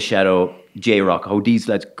DJ Shadow, J-Rock, how these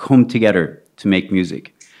lads come together to make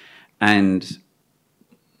music. And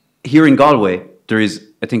here in Galway, there is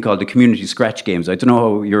a thing called the Community Scratch Games. I don't know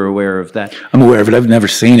how you're aware of that. I'm aware of it. I've never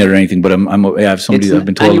seen it or anything, but I have somebody that I've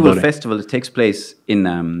been told about it. It's an annual festival. It takes place in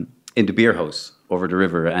the beer house over the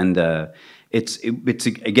river, and it's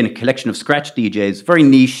again a collection of scratch DJs, very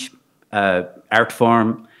niche art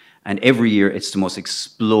form. And every year, it's the most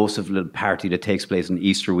explosive little party that takes place on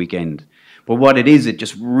Easter weekend. But what it is, it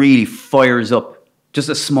just really fires up just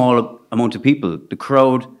a small amount of people. The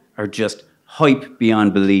crowd are just hype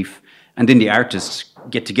beyond belief. And then the artists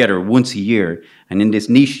get together once a year and in this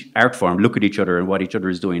niche art form, look at each other and what each other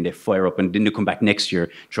is doing. They fire up and then they come back next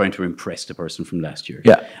year trying to impress the person from last year.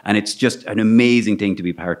 Yeah. And it's just an amazing thing to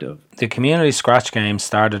be part of. The Community Scratch Game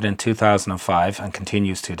started in 2005 and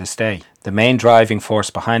continues to this day. The main driving force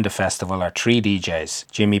behind the festival are 3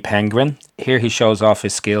 DJs. Jimmy Penguin. Here he shows off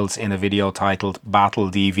his skills in a video titled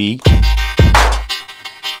Battle DV.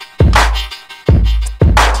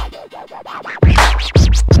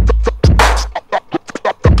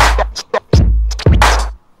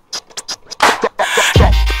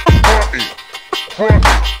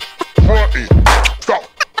 frontin', stop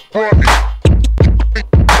frontin'.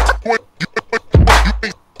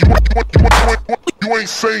 You ain't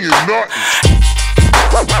saying nothing.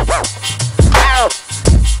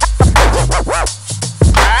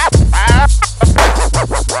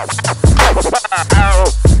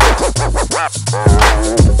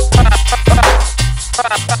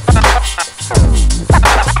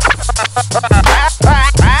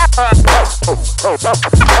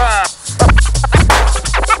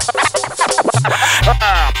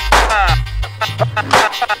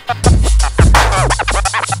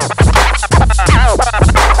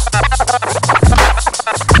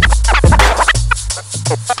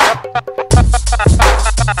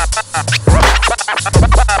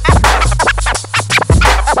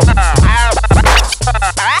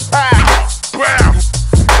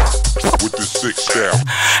 With the sick style.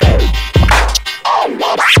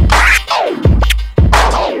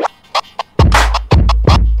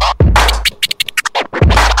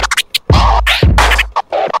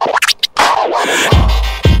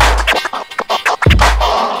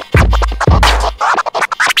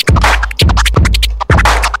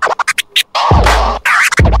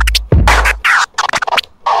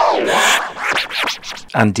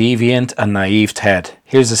 And Deviant and Naive Ted.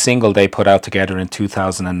 Here's a single they put out together in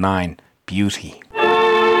 2009, Beauty.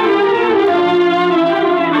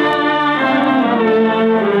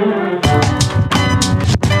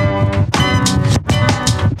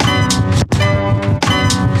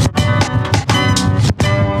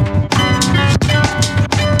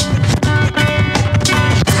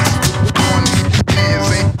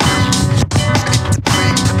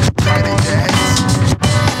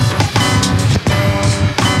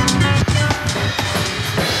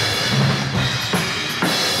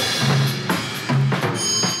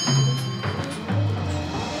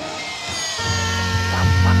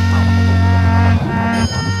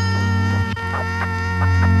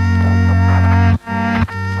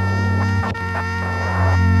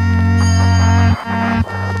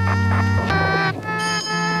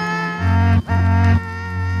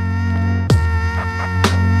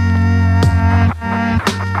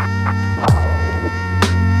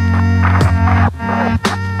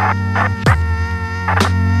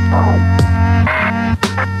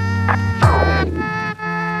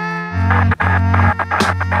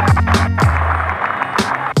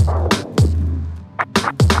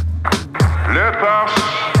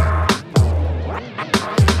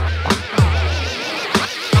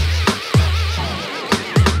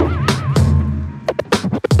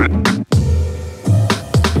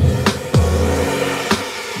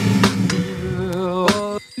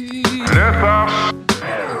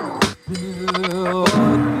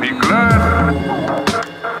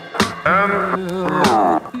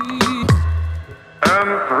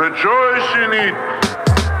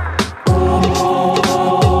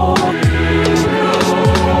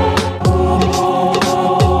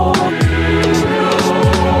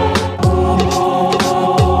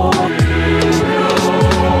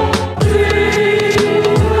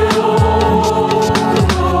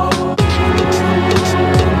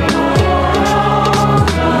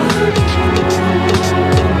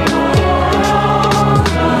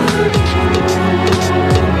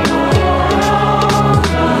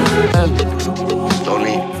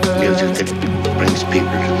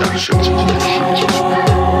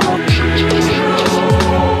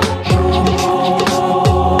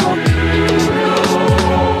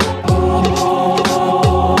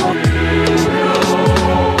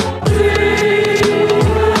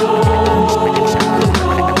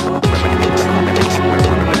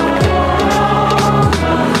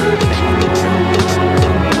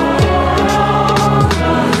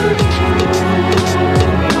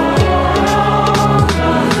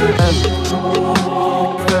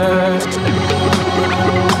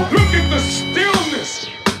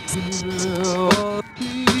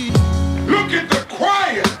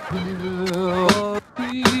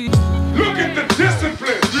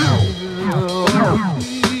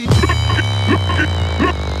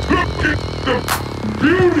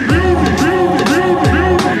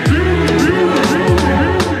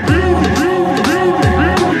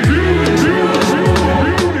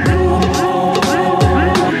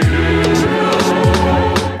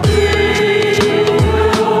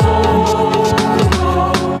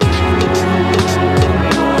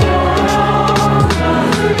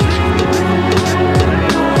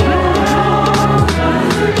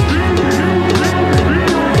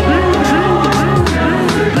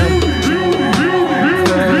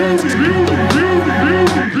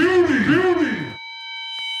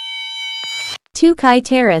 Tuki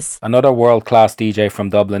Terrace. Another world-class DJ from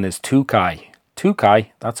Dublin is Tuki. Tuki,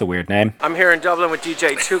 that's a weird name. I'm here in Dublin with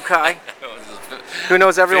DJ Tuki, who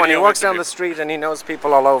knows everyone. He walks down the street and he knows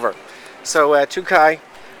people all over. So, Tuki,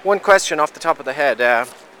 one question off the top of the head.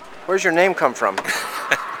 Where's your name come from?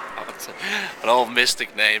 An old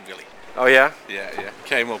mystic name, Billy. Oh, yeah? Yeah.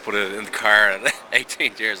 Came up with it in the car at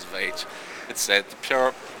 18 years of age. It's the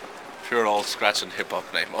pure old scratch and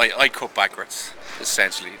hip-hop name. I cut backwards,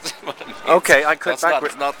 essentially. Okay, I cut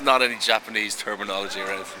backwards. Not any Japanese terminology or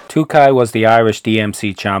anything. Tuki was the Irish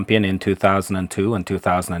DMC champion in 2002 and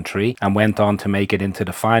 2003 and went on to make it into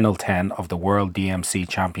the final 10 of the World DMC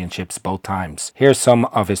Championships both times. Here's some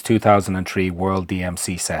of his 2003 World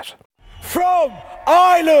DMC set. From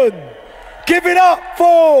Ireland, give it up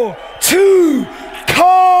for Tuki!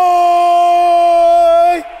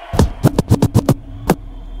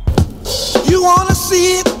 You wanna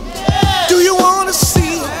see it? Do you wanna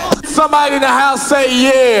see it? Somebody in the house say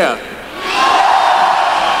yeah.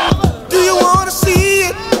 Do you wanna see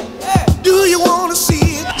it? Do you wanna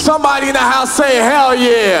see it? Somebody in the house say hell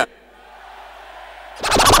yeah.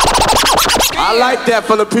 I like that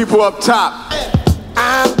for the people up top.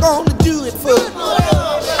 I'm gonna do it for you.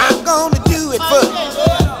 I'm gonna do it for you.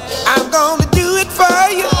 I'm gonna do it for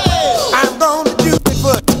you. I'm gonna do it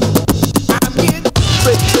for you. I'm getting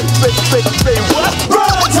say what?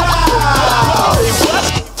 Brother time! Say what?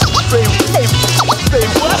 Say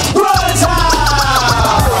what? Brother time!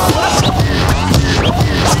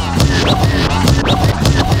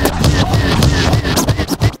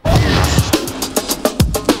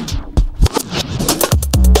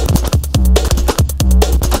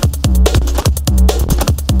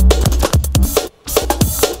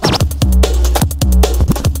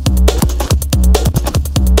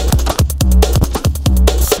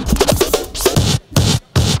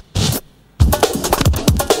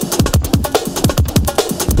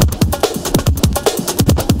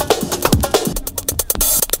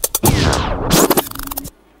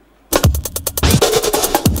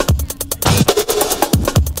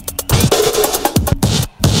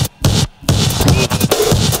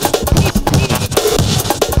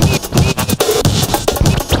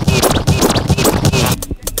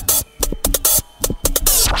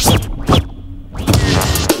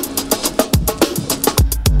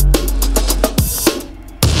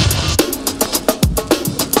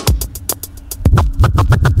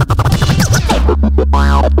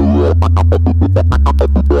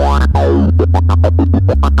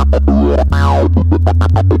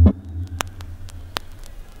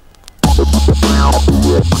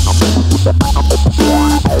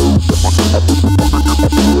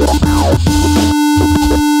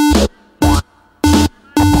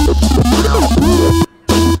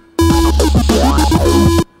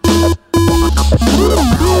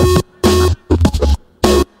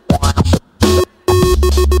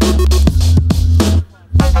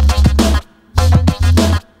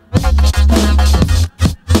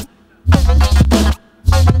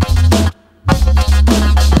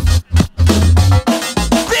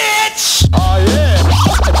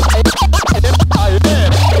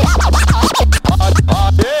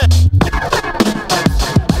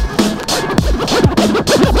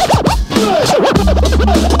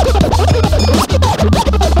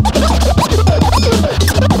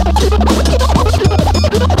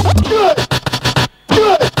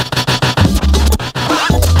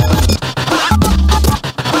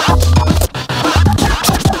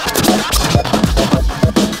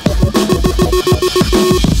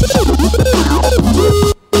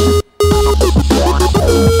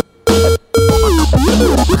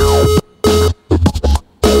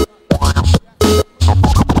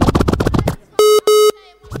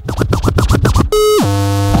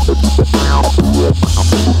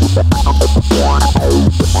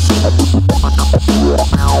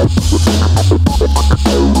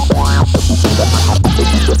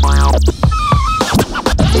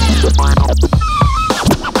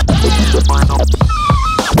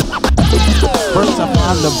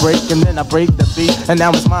 Break the beat, and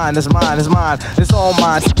now it's mine, it's mine, it's mine, it's all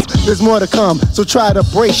mine. There's more to come, so try to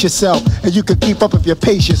brace yourself, and you can keep up if you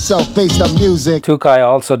pace yourself based on music. Tuki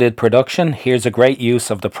also did production. Here's a great use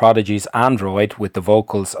of the Prodigy's Android with the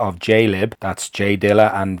vocals of J-Lib, that's J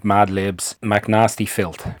Dilla, and Madlib's McNasty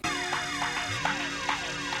Filth.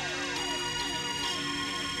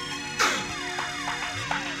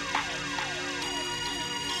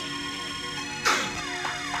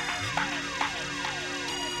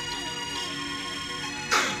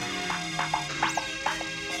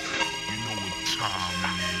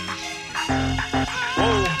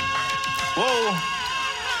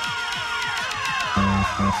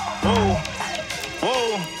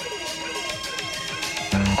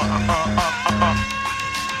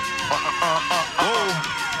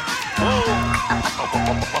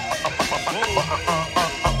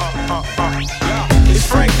 It's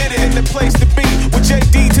Frank did it in the place to be with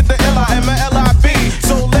JD to the LIMLIB.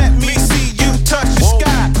 So let me see you touch the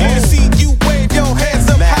sky and see you wave your hands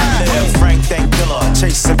up high. Little Frank thank Dilla,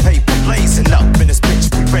 chasing paper, blazing up in this bitch.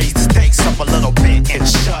 We raise the stakes up a little bit and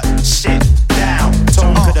shut shit down.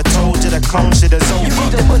 Could've told you the clone shit is over. You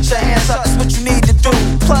need to put your hands up, that's what you need to do.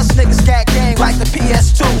 Plus niggas got gang like the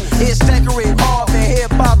PS2. It's decorate hard, man, here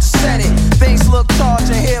about to set it. Things look charged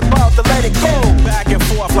and here about to let it go. Back and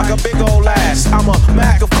forth like a big old ass. I'm a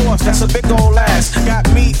Mac, of course, that's a big old ass. Got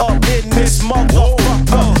me up in this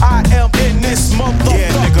motherfucker. I am in this motherfucker.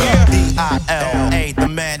 Yeah, nigga, D-I-L-A, the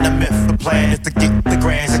man, the myth, the plan is to get the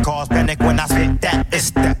grands and cause panic when I spit that.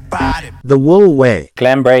 It's that body. The Wool Way.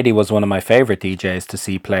 Glenn Brady was one of my favourite DJs to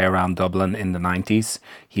see play around Dublin in the 90s.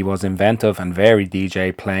 He was inventive and varied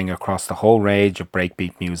DJ, playing across the whole range of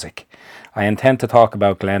breakbeat music. I intend to talk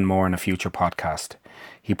about Glenn more in a future podcast.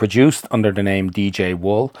 He produced under the name DJ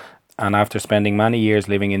Wool, and after spending many years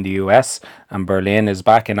living in the US and Berlin, is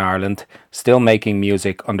back in Ireland, still making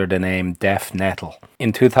music under the name Def Nettle.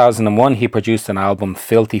 In 2001, he produced an album,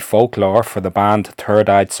 Filthy Folklore, for the band Third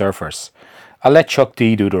Eyed Surfers. I'll let Chuck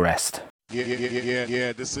D do the rest.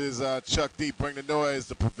 Yeah. This is Chuck D. Bring the noise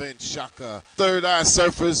to prevent shock. Third Eye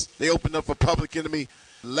Surfers, they opened up for Public Enemy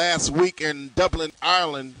last week in Dublin,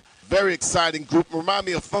 Ireland. Very exciting group. Remind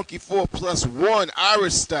me of Funky 4+1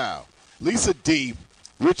 Irish style. Lisa D,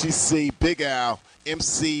 Richie C, Big Al,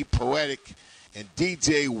 MC Poetic, and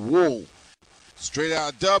DJ Wool. Straight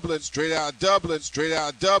out Dublin, straight out Dublin, straight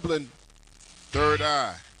out Dublin. Third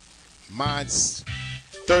Eye.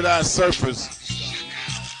 Third Eye Surfers.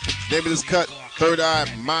 Name of this cut, Third Eye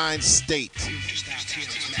Mind State.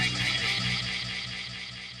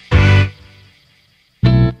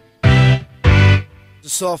 The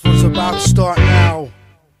suffer's about to start now.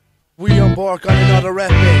 We embark on another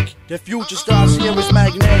epic. The future starts here is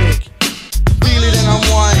magnetic. Feel it and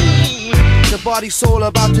unwind. The body soul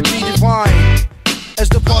about to be divine. As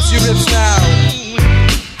the posse rips now.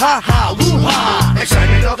 Ha ha, woo ha!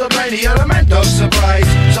 Excitement of the brain, the element of surprise.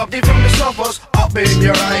 Something from the surface, up in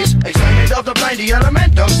your eyes. Excitement of the brain, the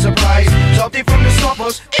element of surprise. Something from the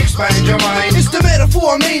surface, expand your mind. It's the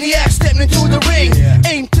metaphor maniac stepping into the ring.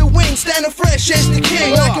 Aim to win, standing fresh as the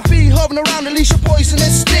king. Like a bee hovering around, unleash a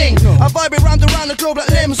poisonous sting. I vibrate round the globe like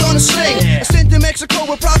limbs on a sling. A stint in Mexico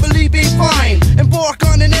will probably be fine. Embark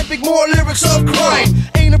on an epic, more lyrics of crime.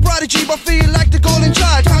 Ain't a prodigy, but feel like the golden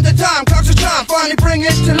child. Time to time, clocks a chime, finally bring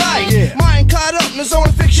it to light. Mind caught up in the zone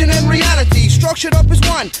of fiction and reality. Structured up as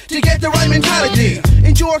one to get the right mentality.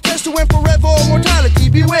 Endure, test to win forever or mortality.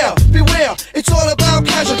 Beware, beware, it's all about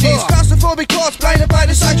casualties. Claustrophobic thoughts blinded by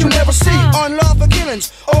the sight you never see. Unlawful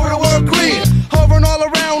killings over the world greed. Hovering all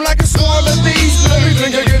around like a swarm of bees. Let me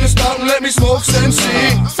drink again and stop and let me smoke and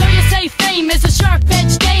see. So you say fame is a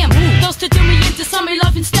sharp-edged dam. Those to do me into some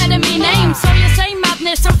love instead of me name. So you say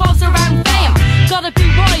madness revolves around fame. Gotta be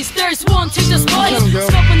wise, there's one to despise.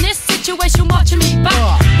 Scoping this situation, watching me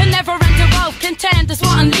back. And never end a road, contend is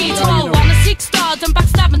what I need. Roll on a 6 stars and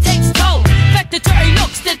backstabbing takes toll. Fact the dirty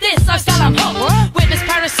looks to this, I still am hooked. Witness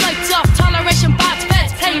parasites of toleration, bad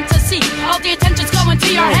feds. Plain to see, all the attention's going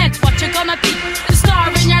to your head. What you gonna be? The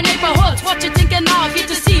star in your neighborhood. What you thinking of? You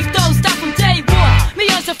deceive those that from day one.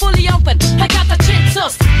 Me eyes are fully open, I got the shit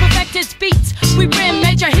sus. Perfected beats, we bring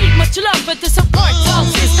major heat. Much love for the support, all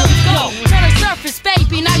systems go. Better surface,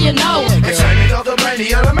 baby, now you know. Excitement of the brain,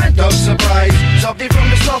 the element of surprise. Something from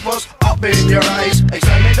the surface, up in your eyes.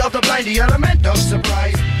 Excitement of the brain, the element of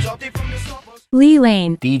surprise. Something from the surface. Lee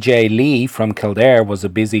Lane. DJ Lee from Kildare was a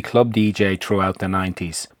busy club DJ throughout the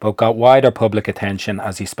 90s, but got wider public attention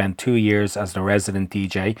as he spent 2 years as the resident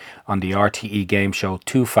DJ on the RTE game show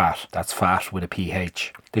Too Fat, that's fat with a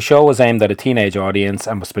PH. The show was aimed at a teenage audience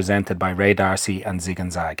and was presented by Ray Darcy and Zig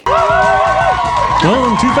and Zag.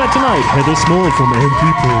 On Too Fat Tonight, Heather Small from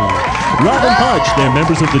MP4. Rob and Podge, they're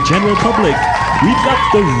members of the general public. We've got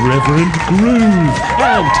the Reverend Groove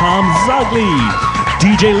and Tom Zogley.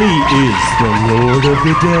 DJ Lee is the Lord of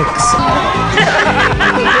the Decks.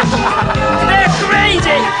 They're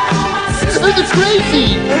crazy! It's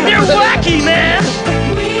crazy! They're wacky, man!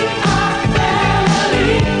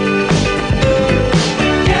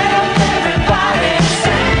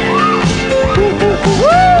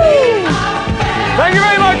 Woo! Thank you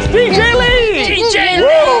very much, DJ Lee! DJ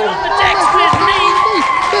Lee on the decks with me!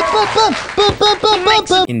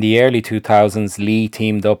 In the early 2000s, Lee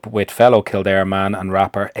teamed up with fellow Kildare man and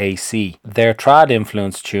rapper AC. Their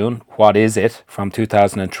trad-influenced tune, What Is It, from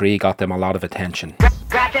 2003 got them a lot of attention.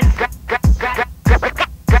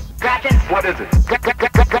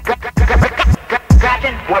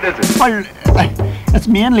 Well, it's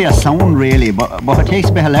mainly a sound really, but it takes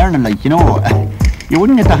a bit of learning, like, you know. You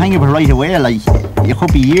wouldn't get the hang of it right away, like, you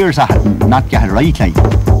could be years at it and not get it right, like.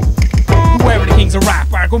 Whoever the kings of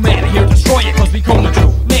rap are, go man here, destroy it, cause we coming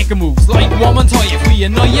through. Making moves like woman toy. If we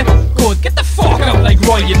annoy you, good, get the fuck out like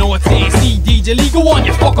Roy. You know it's AC, DJ Lee, go on,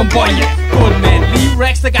 you fucking boy. Gudmen, Lee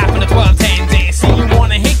Rex, the gap in the 1210s. AC, you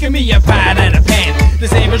wanna hit, give me a pad and a pen. The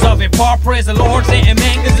savers of hip hop, praise the Lord, say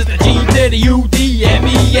amen. Cause it's the G to the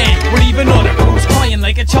U-D-M-E-N. We're even other crews crying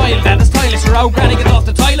like a child that is stylish. Her out granny gets off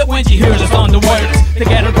the toilet when she hears us on the wireless. To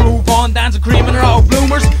get her groove on, dance and cream in her out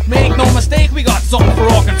bloomers. Make no mistake, we got something for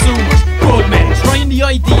all consumers. Gudmen, trying the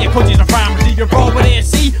idea, countries are farmers. Leave your bro with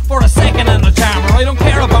AC for a second and a charmer. I don't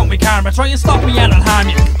care about me karma, try and stop me and I'll harm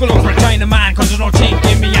you. Go look for a China man, cause there's no chink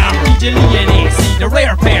in me armor. DJ Lee and AC, the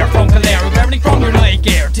rare pair from Collie. Everything from your Nike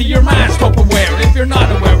gear to your mask Tupperware. If you're not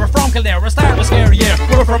aware, we're from Collie, we're starting with scary air.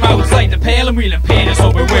 We're from outside the pale and we'll impale you,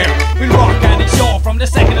 so beware. We'll rock any show from the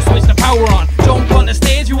second to switch the power on. Jump on the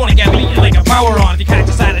stage, you wanna get beaten like a power on. If you catch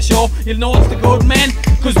us at a show, you'll know it's the Gudmen,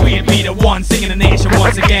 cause we'll be the one singing the nation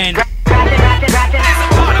once again.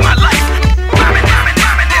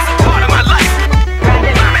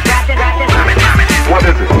 What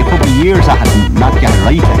is it? You could be years at it and not get it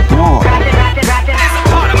right, like, you know.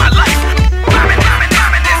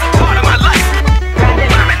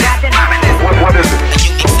 What is it?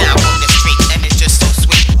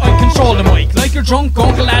 I control the mic like your drunk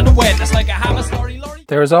uncle at a wedding. It's like I have a story.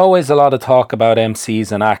 There is always a lot of talk about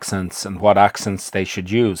MCs and accents and what accents they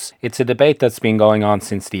should use. It's a debate that's been going on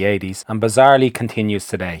since the 80s and bizarrely continues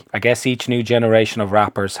today. I guess each new generation of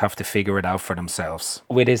rappers have to figure it out for themselves.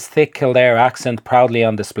 With his thick Kildare accent proudly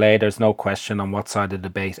on display, there's no question on what side of the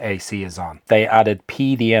debate AC is on. They added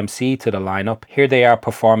P the MC to the lineup. Here they are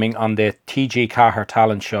performing on the TG Cahir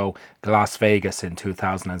talent show Las Vegas in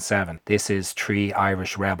 2007. This is 3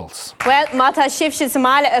 Irish Rebels. Well, mata shifshid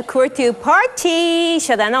Somalia a curtu party.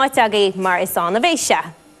 Shada naitagi mar isan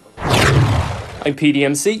avisha. I'm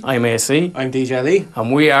PDMC. I'm AC. I'm DJ Lee.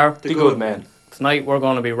 And we are the Gudmen. Tonight we're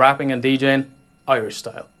going to be rapping and DJing Irish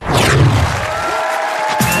style.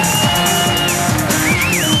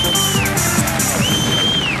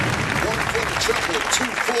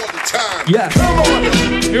 Yeah.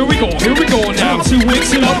 Here we go now. 2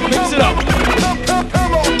 mix it up, mix it up.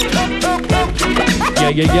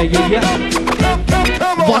 Yeah.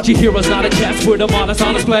 What you hear is not a test, we're the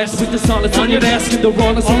honest blast. With the sonnets on your desk and the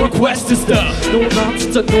rawness on request is the no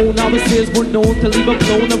nonsense and no novices. We're known to leave a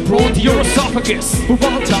blown and prone to your esophagus. We're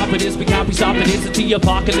on top of this, we can't be stopping this. It's the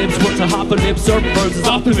apocalypse, we're to hop a lip, certain verses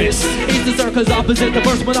optimists. Is the circle's opposite, the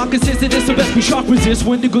verse monocasis. It is the best we shock resist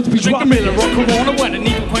when the goods be dropping. Drink a Miller or Corona when it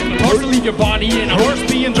needle quench the thirst. Leave your body in a hearse,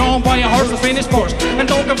 being drawn by a horse to finish first. And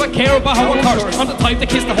don't give a care about how it curse. I'm the type to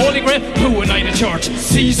kiss the Holy Grail, who and I the church.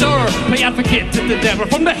 Caesar, play advocate to the devil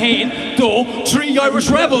from the hand. Though 3 Irish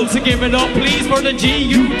rebels, to give it up please for the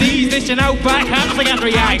GUDs. Dishing out back half and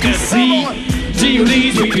react to see.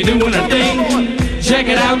 GUDs, we be doing our thing. Check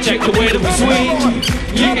it out, check the way that we swing.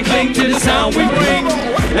 You can cling to the sound we bring.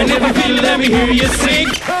 And if you feel it, let me hear you sing.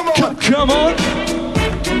 Come on.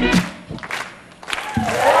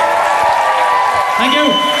 Thank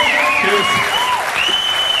you. Cheers.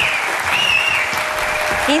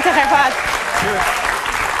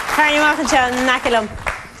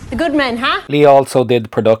 The Gudmen, huh? Lee also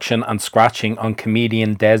did production and scratching on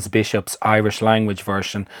comedian Des Bishop's Irish language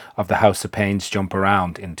version of the House of Pain's Jump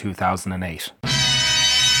Around in 2008.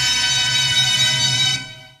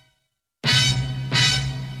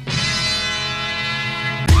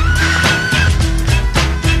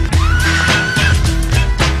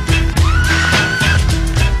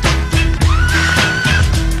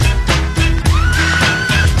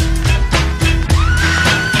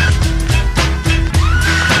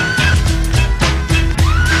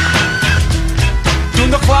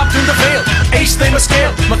 Name a scale,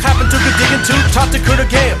 McCappin took a digging to top to Curta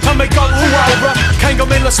Gale. Come make go ooh can't go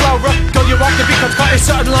in la slowra. Go you walk the beat, cut is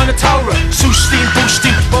certain line of tower. Sushteen,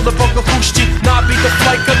 boosting, brother bunker hoosty. Nah beat the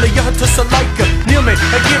flight gun, the yacht to Salika. Neil me,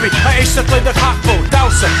 a Giri, I ace to play the cockbo.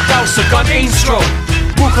 Dowser, gun aim stroke.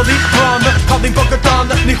 Bukali, Brahma, calling Bunker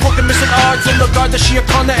Donna. Ni hooking missing odds in the guard that she a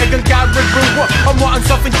corner egg and Gavin Brewer. I'm wanting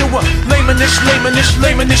something to her. Lamanish,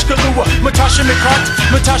 Galua. Matasha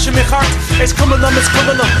McHart. It's coming on,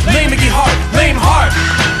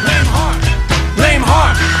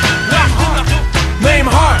 Lame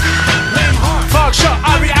heart, lame heart. Fog shot,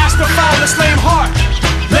 Ari asked the foulest lame heart.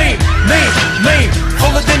 Lame.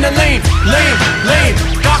 Pull it in the lane.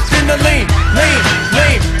 Locked in the lane.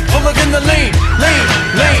 Pull it in the lane.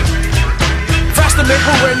 Faster make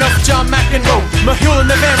who enough John McEnroe. Mahul in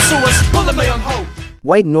the van sewers, bullet me on hold.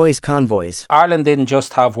 White Noise Convoys. Ireland didn't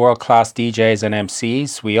just have world-class DJs and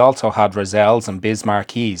MCs, we also had Rozells and Biz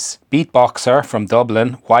Marquis. Beatboxer from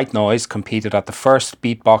Dublin, White Noise, competed at the first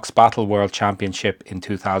Beatbox Battle World Championship in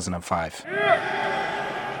 2005.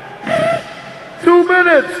 2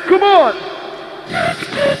 minutes, come on!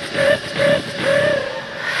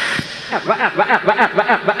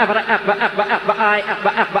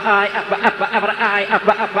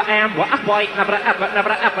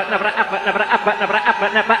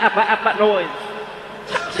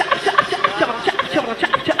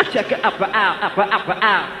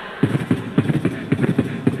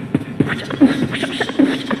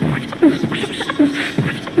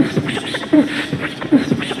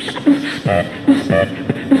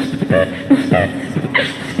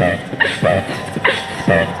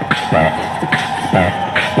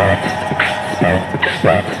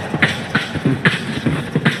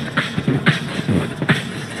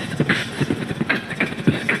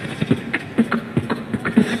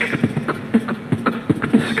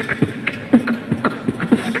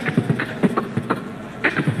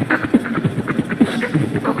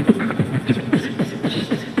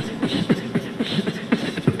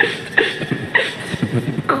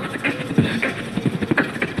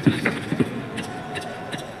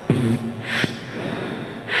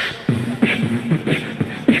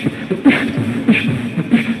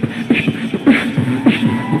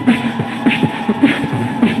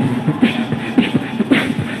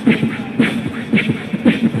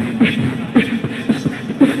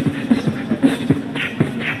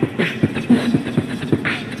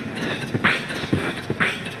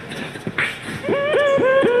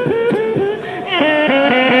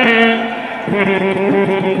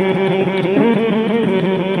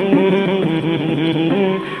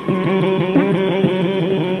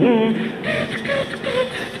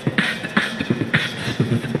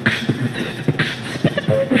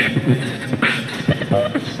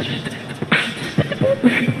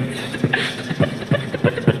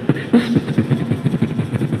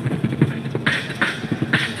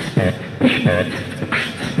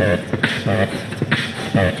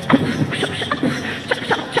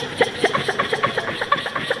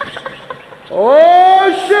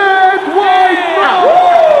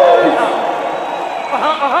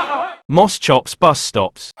 Moschops bus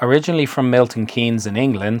stops. Originally from Milton Keynes in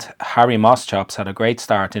England, Harry Moschops had a great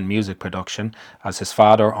start in music production as his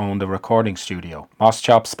father owned a recording studio.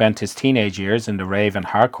 Moschops spent his teenage years in the rave and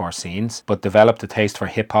hardcore scenes, but developed a taste for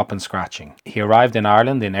hip-hop and scratching. He arrived in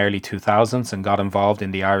Ireland in early 2000s and got involved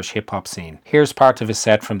in the Irish hip-hop scene. Here's part of his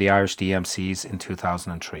set from the Irish DMCs in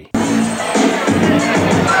 2003.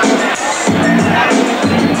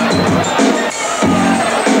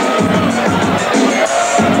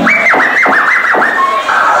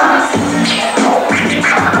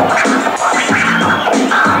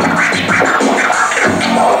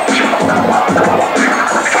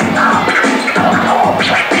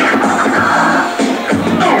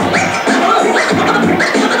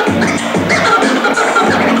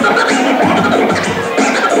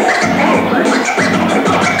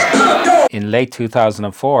 In late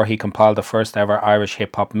 2004, he compiled the first ever Irish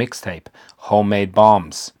hip-hop mixtape, Homemade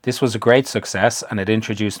Bombs. This was a great success and it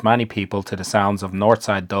introduced many people to the sounds of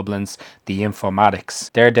Northside Dublin's The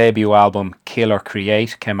Informatics. Their debut album, Kill or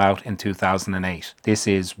Create, came out in 2008. This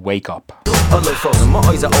is Wake Up. Although frozen, my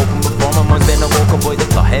eyes are open before my mind's been awoken by the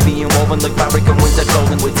thought heavy and woven like fabric and winter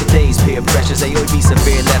clothing. With today's peer pressures, AOB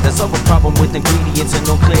severe letters of a problem with ingredients and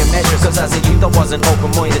unclear measures. Cause as a youth I wasn't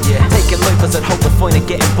open-minded, yeah. Taking life as I'd hope to find it,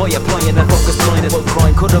 getting by applying and focus blinded. Well,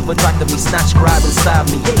 crime could have attracted me, snatch, grab and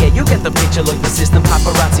stab me. Yeah, you get the picture like the system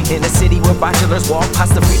paparazzi in a city where bachelors walk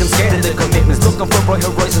past the freedom, scared of the commitments. Looking for bright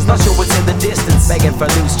horizons, not sure what's in the distance. Begging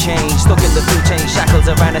for loose change, stuck in the food chain,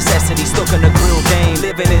 shackles of our necessity, stuck in a cruel game.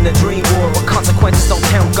 Living in a dream world where consequences don't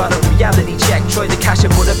count. Got a reality check, tried to cash it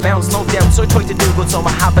but it bounced, no doubt. So I tried to do good so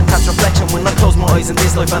my habitat's reflection. When I close my eyes in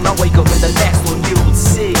this life and I wake up in the next one, you will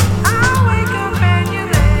see.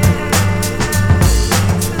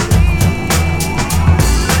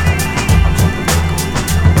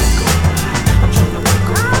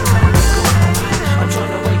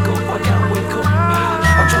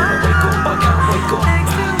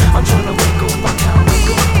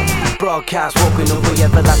 Broadcast, woken up by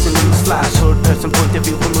everlasting news flash. Third person point of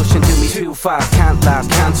view, promotion to me too fast. Can't last,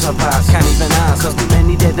 can't surpass, can't even ask. Cause too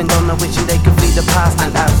many dead and gone, I wishing they could flee the past.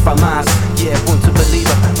 And as for mass, yeah, once a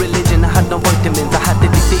believer. Religion, I had no vitamins, I had to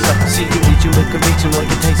be deeper. See you reach you with conviction, like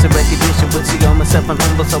it takes a recognition. But see on myself and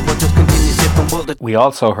humble, so I'll just continue sipping bullet. We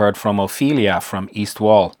also heard from Ophelia from East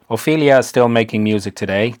Wall. Ophelia is still making music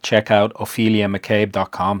today. Check out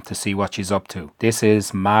opheliamccabe.com to see what she's up to. This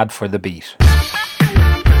is Mad for the Beat.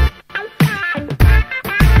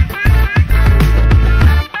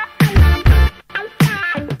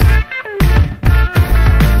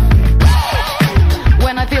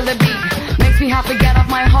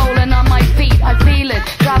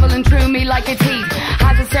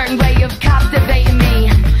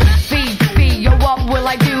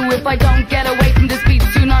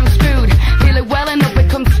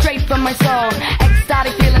 control.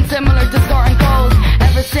 Ecstatic feeling similar to starting goals.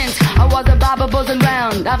 Ever since I was a baba buzzing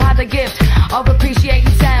round, I've had the gift of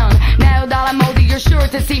appreciating sound. Now that I'm older, you're sure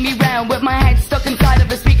to see me round with my head stuck inside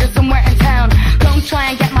of a speaker somewhere in town. Don't try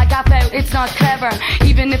and get my gap out, it's not clever.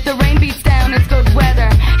 Even if the rain beats down, it's good weather.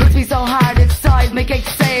 Hits me so hard, it's seismic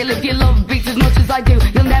exhale. If you love beats as much as I do,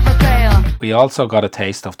 you'll never fail. We also got a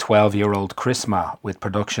taste of 12-year-old Chrisma with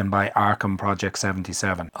production by Arkham Project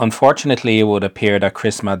 77. Unfortunately, it would appear that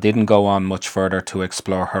Chrisma didn't go on much further to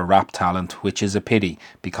explore her rap talent, which is a pity,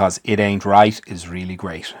 because It Ain't Right is really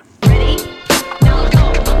great. It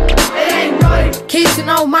ain't right. Kids you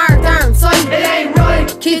know marked aren't sight. It ain't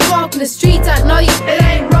right. Kids walking the streets at night. It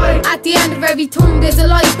ain't right. At the end of every tongue there's a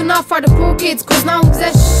life, but not for the poor kids, cause no one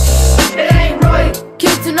says it ain't right.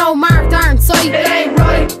 Kids you know marked aren't sight. It ain't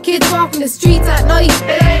right. Kids walking the streets at night.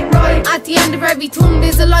 It ain't right. At the end of every tongue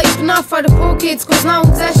there's a life, but not for the poor kids, cause no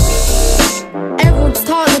one says. Everyone's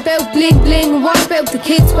talking about bling bling, and what about the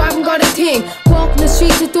kids who haven't got a thing? Walking the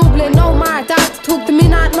streets of Dublin, no marked art to tuck them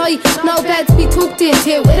in at night. No bed to be tucked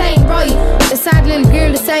into, it ain't right. A sad little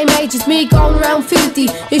girl the same age as me, going around 50.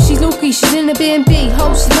 If she's lucky, she's in a B&B,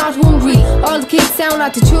 hope she's not hungry. All the kids down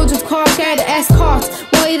at the Children's Court are the escorts.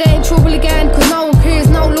 Why it ain't trouble again, cause no one cares,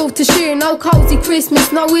 no love to share. No cozy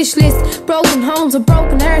Christmas, no wish list. Broken homes and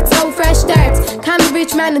broken hearts, no fresh starts. Can the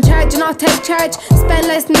rich man in charge not take charge? Spend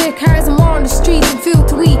less than their cars and more on the streets and food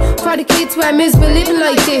to eat for the kids who are miserable living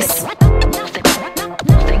like this.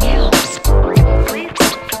 Nothing helps.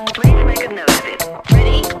 Please make a note of it.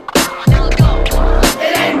 Ready? Now go.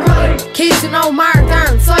 It ain't right. Kids who know marked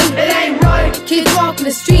aren't sight. It ain't right. Kids walking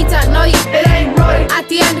the streets at night. It ain't right. At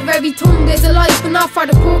the end of every tongue there's a life, but not for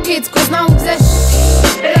the poor kids, cause no one says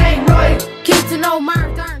it ain't right. Kids who know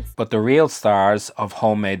marked aren't. But the real stars of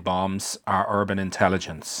Homemade Bombs are Urban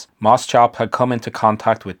Intelligence. Moschop had come into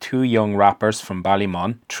contact with two young rappers from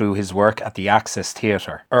Ballymun through his work at the Access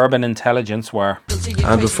Theatre. Urban Intelligence were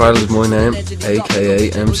Andrew Farrell is my name,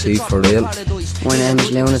 aka MC for real. My name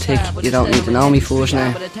is Lunatic. You don't need to know me first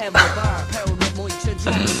now.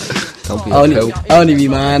 Don't be only me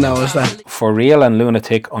man knows that. For Real and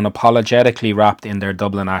Lunatic unapologetically rapped in their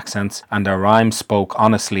Dublin accents, and their rhymes spoke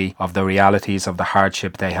honestly of the realities of the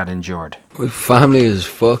hardship they had endured. My family is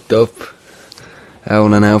fucked up.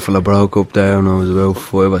 Out and out fella broke up there when I was about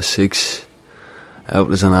 5 or 6. Out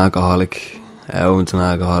was an alcoholic. Out was an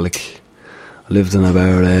alcoholic. I lived in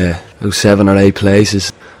about 7 or 8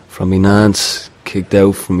 places. From my nan's, kicked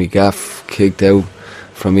out. From my gaff, kicked out.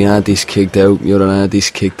 From my aunties, kicked out. My other aunties,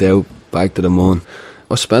 kicked out. Back to the mun.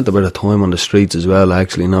 I spent a bit of time on the streets as well,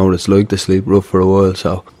 actually. Know what it's like to sleep rough for a while,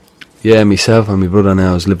 so... Yeah, myself and my brother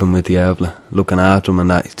now is living with the Avla, looking after him and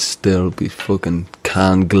that. He'd still be fucking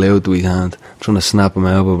can glued to his hand, trying to snap him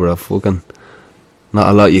out, but fucking... Not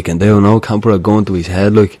a lot you can do, no? Can't put a gun to his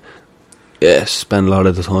head, like... Yeah, spend a lot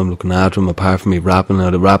of the time looking after him, apart from me rapping. Now,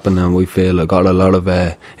 the rapping, and we feel I got a lot of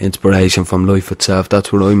inspiration from life itself.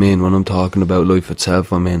 That's what I mean when I'm talking about life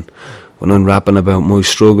itself. I mean, when I'm rapping about my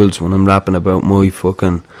struggles, when I'm rapping about my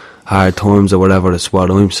fucking hard times or whatever, it's what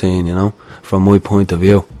I'm saying, you know, from my point of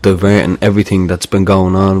view. Diverting everything that's been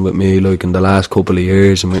going on with me, like in the last couple of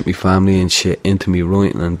years, and with my family and shit, into me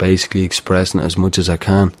writing and basically expressing it as much as I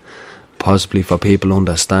can. Possibly for people to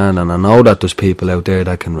understand, and I know that there's people out there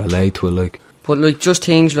that can relate to it, like. But like just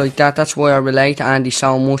things like that, that's why I relate to Andy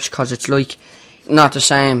so much, cause it's like not the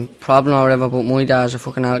same problem or whatever, but my dad's a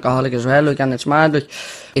fucking alcoholic as well, like, and it's mad, like,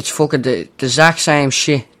 it's fucking the exact same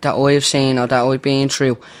shit that I've seen or that I've been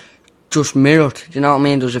through, just mirrored, do you know what I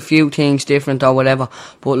mean? There's a few things different or whatever,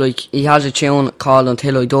 but like, he has a tune called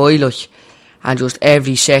Until I Die, like, and just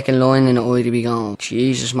every second line in it I'd be going,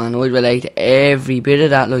 Jesus man, I'd relate to every bit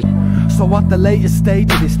of that, like. So at the latest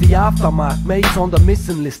stage of this, the aftermath, mates on the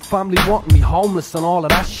missing list, family wanting me homeless and all of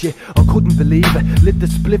that shit. I couldn't believe it, lit the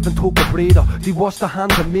spliff and took a breather. They washed their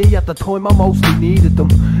hands of me at the time I mostly needed them.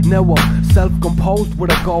 Now I'm self-composed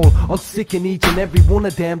with a goal. I'll sicken each and every one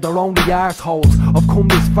of them, they're only arseholes. I've come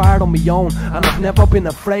this far on my own, and I've never been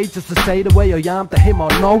afraid just to say the way I am to him or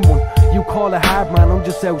no one. You call it hard, man, I'm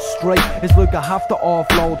just out straight. It's like I have to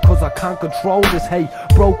offload, cause I can't control this hate.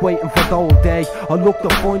 Broke waiting for the whole day. I look to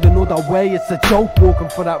find another way, it's a joke working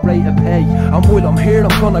for that rate of pay. And while I'm here,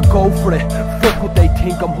 I'm gonna go for it. Fuck what they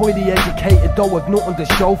think, I'm highly educated, though I've nothing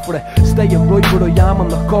to show for it. Staying right where I am, I'm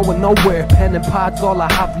not going nowhere. Pen and pad's all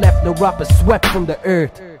I have left, no rap is swept from the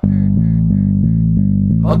earth.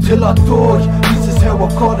 Until I die, this is how I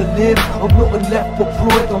gotta live. I'm nothing left but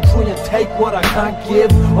pride, don't try and take what I can't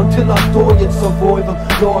give. Until I die and survive,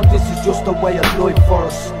 and Lord, this is just the way of life for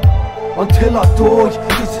us. until I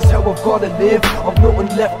die. This is how I've gotta live. I've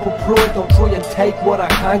nothing left but pride. Don't try and take what I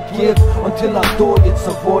can't give. Until I die, it's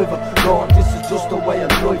survival. Lord, this is just the way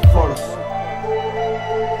of life for us.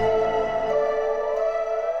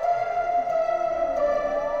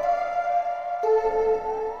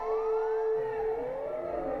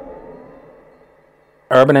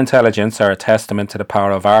 Urban Intelligence are a testament to the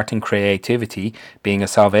power of art and creativity being a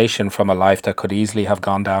salvation from a life that could easily have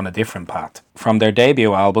gone down a different path. From their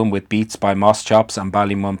debut album with beats by Moss Chops and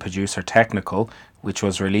Ballymun producer Technical, which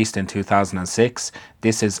was released in 2006,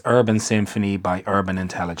 this is Urban Symphony by Urban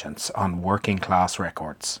Intelligence on Working Class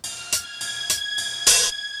Records.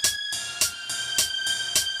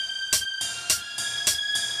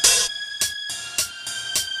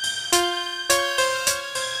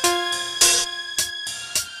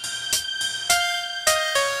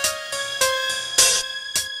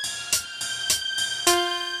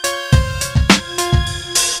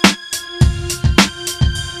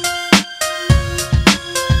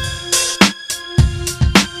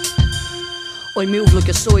 I move like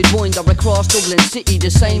a sidewinder across Dublin City. The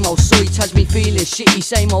same old sights has me feeling shitty.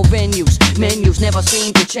 Same old venues, menus never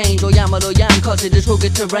seem to change. I am what I am cause of this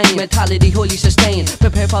rugged terrain. Mentality highly sustained,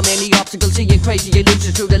 prepare for many obstacles. Seeing crazy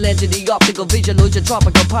illusions through the lens of the optical. Visualise a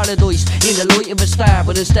tropical paradise in the light of a star.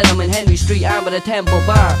 But instead I'm in Henry Street armed with a temple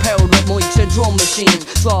bar, powered with mics and drum machines.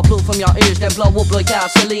 Draw blood from your ears then blow up like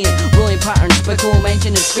gasoline. Rhyme patterns become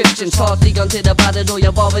ancient inscriptions. Toss dig onto the battered I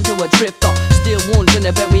evolve into a drifter. Still wondering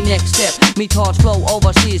about me next step. Me thoughts flow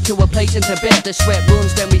overseas to a place in Tibet. The sweat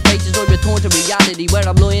runs down me faces. I return to reality where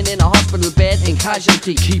I'm lying in a hospital bed in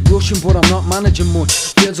casualty. Keep rushing but I'm not managing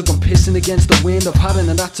much. Feels like I'm pissing against the wind. I've had it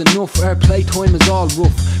and that's enough. Our playtime is all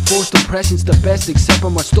rough. First impression's the best except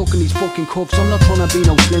when we're stuck in these fucking cuffs. I'm not trying to be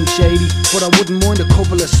no Slim Shady, but I wouldn't mind a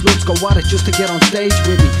couple of sluts go at it just to get on stage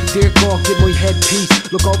with me. Dear God, give my head peace.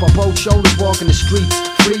 Look over both shoulders walking the streets.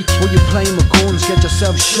 Freak, when you playing with guns, get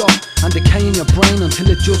yourself shot and decay in your brain until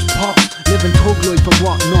it just pops. Living tug life and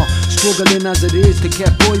whatnot, struggling as it is to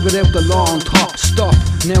get by without the law on top. Stop,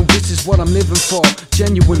 now this is what I'm living for.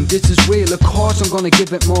 Genuine, this is real, of course I'm gonna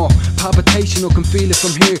give it more. Palpitation, I can feel it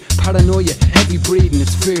from here. Paranoia, heavy breathing,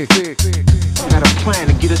 it's fear. Got a plan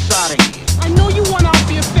to get us out of here. I know you want out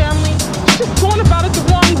for your family. You're just going about it the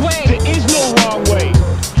wrong way. There is no wrong way.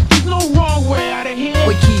 There's no wrong way out of here.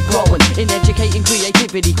 We keep growing in educating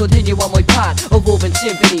creativity. Continue on my path of woven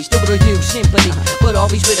symphonies. Do what I do simply, but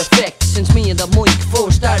always with effect. Since me and the mic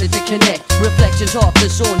first started to connect, reflections off the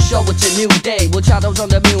sun show it's a new day. With shadows on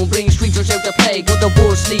the moon bring creatures out to play. When the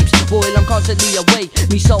world sleeps, while I'm constantly awake.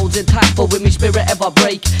 Me soul's intact, but with me spirit ever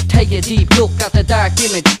break. Take a deep look at the dark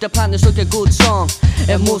image. The plan is like a good song,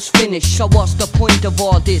 it must finish. So what's the point of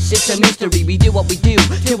all this? It's a mystery. We do what we do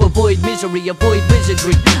to avoid misery, avoid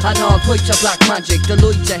wizardry, and all types of black magic. The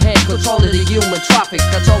lights ahead control of the human traffic.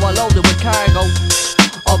 That's all I loaded with cargo.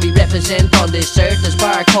 All we represent on this earth is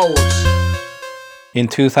barcodes. In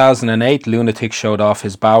 2008, Lunatic showed off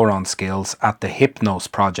his Bowron skills at the Hypnos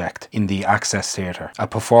Project in the Access Theatre, a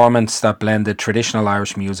performance that blended traditional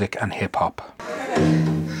Irish music and hip-hop.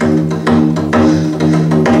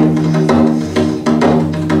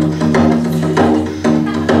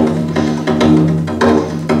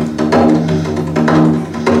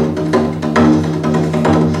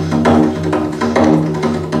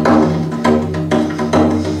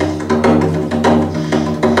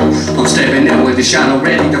 The shallow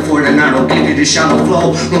ready to for the narrow gate, the shallow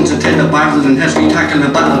flow runs until the battle and has me tackling the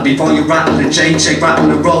battle before you rattle the chain, say rattle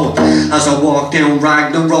the road. As I walk down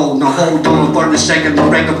rag the road, now hold on for the second to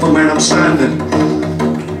reckon from where I'm standing.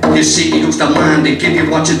 You see who's the man, they give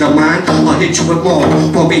you what you demand. I'll hit you with more,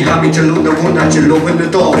 won't be happy to lose the one that you love in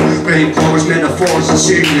the door. Rain chorus, metaphors and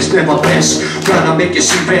serious, never best. Rather make you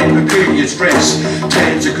see red with periods rest.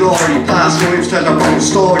 Tales of glory, past lives tell their own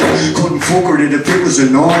story. Couldn't fuck with it if it was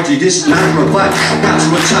an orgy. This is natural fact,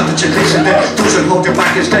 natural chat that you listen to. Doesn't hold you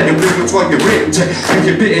back instead of moving what you're written to. If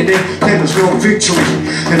you're bitten in, then there's no victory.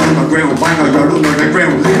 And underground banger, you're under the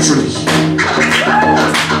ground literally.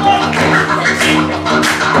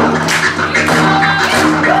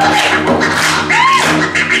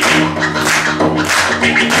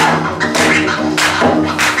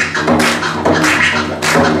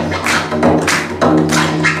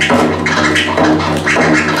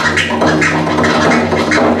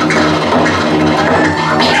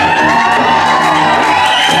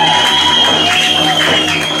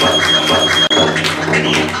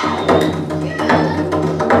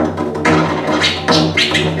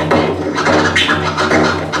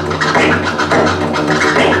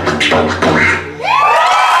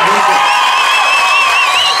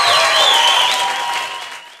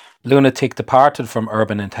 Lunatic departed from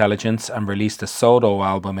Urban Intelligence and released a solo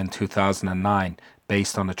album in 2009,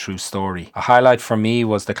 based on a true story. A highlight for me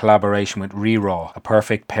was the collaboration with Ra, a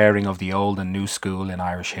perfect pairing of the old and new school in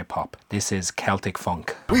Irish hip-hop. This is Celtic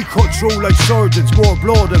Funk. We cut through like surgeons, more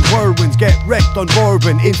blood than whirlwinds. Get wrecked on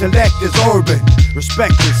bourbon, intellect is urban.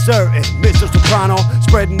 Respect is certain, Mr. Soprano.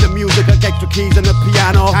 Spreading the music like extra keys on the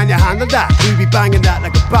piano. Can you handle that? We be banging that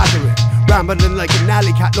like a battery. Rambling like an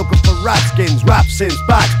alley cat looking for rat skins. Rap sins,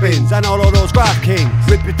 backspins, and all of those rap kings.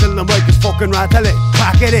 Rip it till the mic is fucking rattling.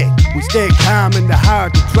 Pack it in. We stay calm in the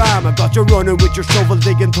heart of drama. Got you running with your shovel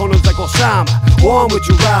digging tunnels like Osama. Go on with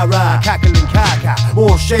your rah-rah, cackling caca.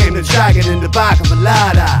 More shame than shagging in the back of a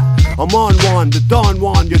ladder. I'm on one, the done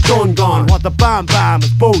one, you're done gone. What the bam-bam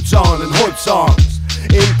is boots on and hood songs.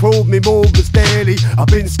 Improve me movements daily. I've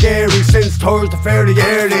been scary since Thursday fairly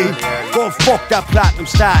early. Go fuck that platinum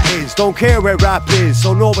status. Don't care where rap is,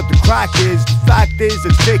 so know what the crack is. The fact is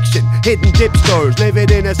it's fiction. Hidden dipsters living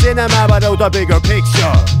in a cinema without a bigger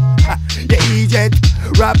picture. You eject,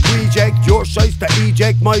 rap reject. Your shice to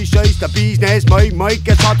eject, my shice to business. My mic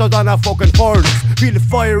gets hotter than a fucking furnace. Feel the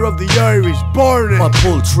fire of the Irish burning. I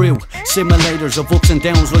pull through simulators of ups and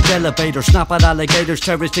downs like elevators. Snap at alligators,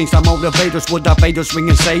 terrorist things that motivators. Would that baiters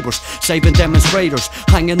ringing sabres, saving demonstrators.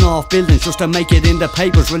 Hanging off buildings just to make it in the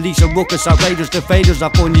papers. Release a ruckus, our raiders, the faders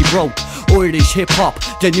are finally broke. Irish hip-hop,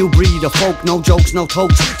 the new breed of folk. No jokes, no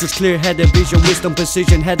tokes, just clear-headed vision. Wisdom,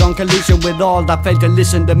 precision, head-on collision with all that failed to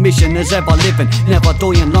listen. The mission is ever living, never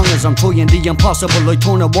dying. Long as I'm trying the impossible, like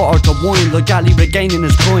turning water to wine. Like Ali regaining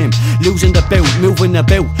his prime, losing the bout, moving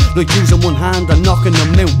about, like using one hand and knocking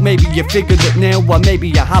them out. Maybe you figured it now, or maybe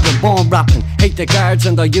you haven't. Born rapping, hate the guards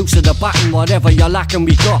and the use of the baton. Whatever you're lacking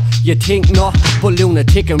we got, you think not. But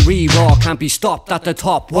Lunatic and Ra can't be stopped at the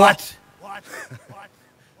top. What?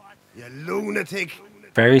 You lunatic.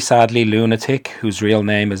 Very sadly, Lunatic, whose real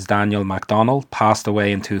name is Daniel MacDonald, passed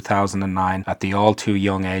away in 2009 at the all too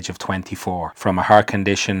young age of 24 from a heart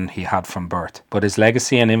condition he had from birth. But his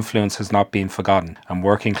legacy and influence has not been forgotten, and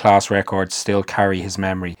Working Class Records still carry his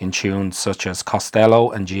memory in tunes such as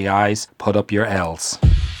Costello and GI's Put Up Your L's.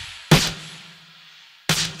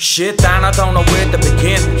 Shit, Dan, I don't know where to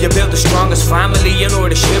begin. You built the strongest family, you know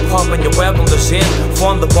the shit pop and you welcomed us in.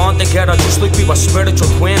 Formed the bond together just like we were spiritual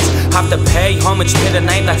twins. Have to pay homage to the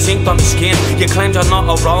name that's inked on the skin. You claimed you're not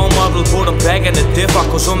a role model, but I'm begging to differ.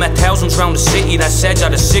 Cause I met thousands round the city that said you're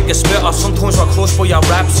the sickest spitter. Sometimes we're crushed by your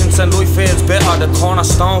rap since and life feels bitter. The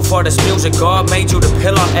cornerstone for this music, God made you the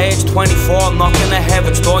pillar. Age 24, knocking the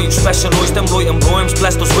heavens door. You specialised in writing rhymes,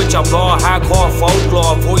 blessed us with your raw hardcore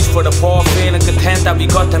folklore. Voice for the poor, feeling content that we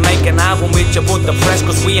got to make an album with you, but depressed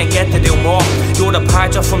cause we ain't get to do more. Your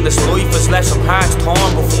departure from this life has left some hearts torn,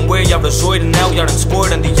 but from where you're residing now you're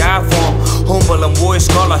inspired in the art form. Humble and wise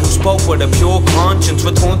scholar who spoke with a pure conscience.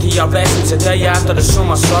 Return to your essence a day after the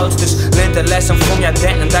summer solstice. Learned a lesson from your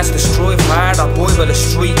debt and that's to strive harder. Bible the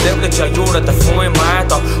street literature, you're a defined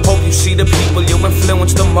martyr. Hope you see the people you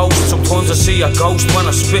influence the most. Sometimes I see a ghost when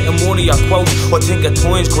I'm spitting one of your quotes. I think at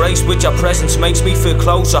times grace with your presence makes me feel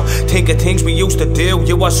closer. Think of things we used to do,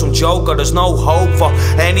 you was some joker. There's no hope for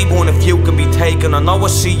anyone if you can be taken. I know I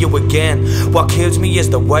see you again. What kills me is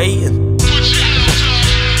the waiting.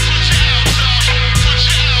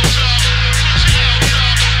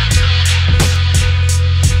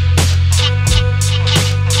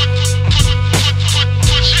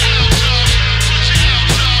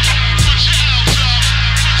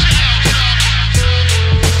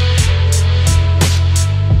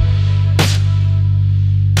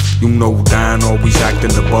 You know Dan always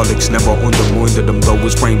acting the bollocks, never undermined them though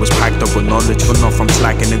his brain was packed up with knowledge. But not from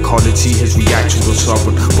slacking in college, see his reactions were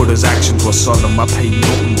stubborn, but his actions were solemn. I paid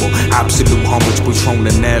nothing but absolute homage, but thrown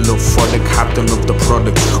an air up for the captain of the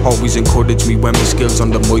product. Always encouraged me when my skills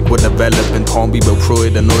on the mic were developing. Taught me about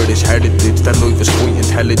pride and Irish heritage, that life is quite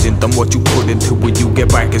intelligent. And what you put into it, you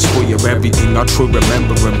get back is for your everything. I try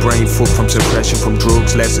remembering brain fuck from suppression, from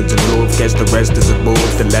drugs, lessons and love. Guess the rest is above,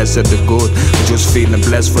 the lesser the good. I'm just feeling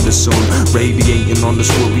blessed for the sun, radiating on this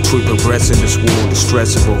world. We try progressing this war, the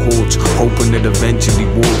stress of our hordes, hoping it eventually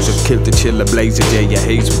walks. I've killed the chiller blazer, yeah, you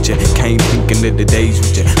haze with you. Came thinking of the days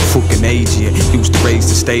with you, fucking age, yeah. Used to raise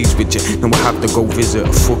the stage with you, now I have to go visit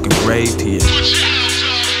a fucking grave here.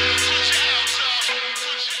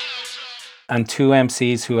 And two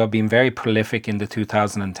MCs who have been very prolific in the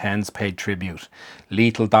 2010s paid tribute.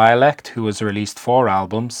 Lethal Dialect, who has released 4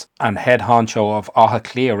 albums, and head honcho of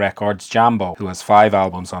Oha Records, Jambo, who has 5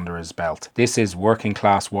 albums under his belt. This is Working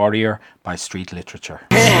Class Warrior by Street Literature.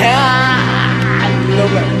 That's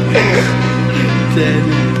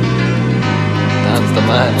the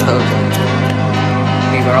man.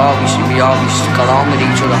 we always got on with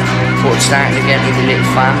each other, but it's starting to get like a little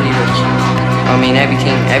family, like. I mean,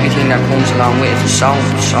 everything that comes along with it, there's so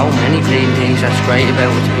many bleeding things that's great about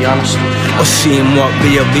it, to be honest. Or seeing what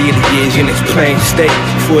real really is in its plain state.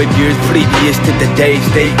 5 years previous to today's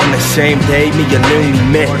date, on the same day me and Looney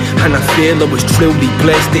met, and I feel I was truly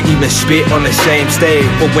blessed to even spit on the same stage.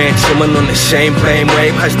 But when someone on the same brain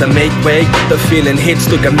wave has to make way, the feeling hits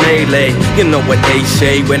like a melee. You know what they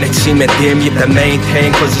say, when it seems dim you have to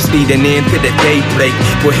maintain, cause it's leading into the day break.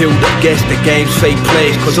 But who the guess the game's fake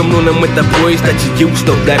plays, cause I'm running with the boys that you used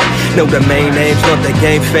to rep. No, the main aim's not the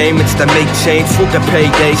game fame, it's to make change. Fuck a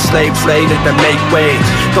payday, slave trade and to make wage.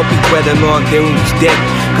 Don't be dwelling on Dooney's dead,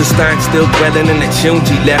 cause I'm still dwelling in the tunes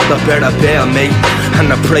he left. I better bear, mate,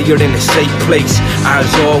 and I pray you're in a safe place. As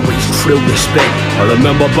always, true respect. I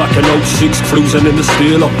remember back in 06, cruising in the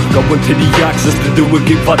Steeler, going to the Axis to do a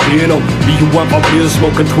gig for Dino. Me who want my wheels,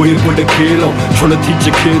 smoking twig with a kilo, trying to teach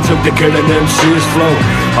your kids how to get an MC's flow.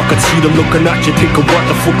 I could see them looking at you thinking what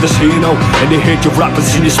the fuck this here now, and they hate your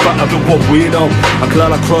rappers and you spat about what we know. I'm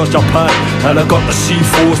glad I crossed your path and I got to see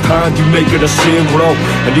firsthand you make it a same grow.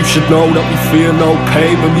 And you should know that we feel no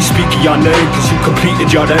pain when we speak of your name, cause you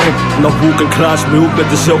completed your aim. And the working class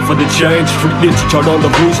movement is out for the change. Street literature on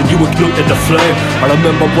the rules and you ignited the flame. I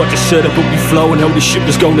remember what you said about me flow and how the shit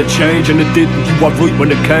was gonna change, and it didn't. You were right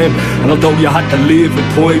when it came, and although you had to live in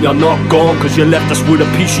pain, you're not gone, cause you left us with a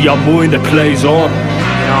piece of your mind that plays on.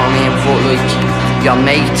 You know what I mean? But like, your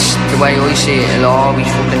mates, the way I see it, will always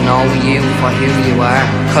fucking know you for who you are,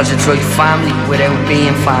 cause it's like family without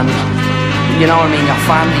being family. You know what I mean? Your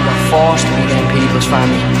family, you're forced to be them people's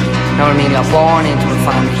family. You know what I mean? You're born into a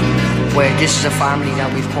family, where this is a family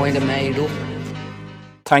that we've kind of made up.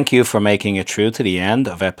 Thank you for making it through to the end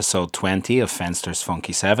of episode 20 of Fenster's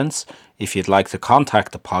Funky Sevens. If you'd like to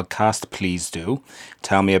contact the podcast, please do.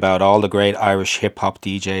 Tell me about all the great Irish hip-hop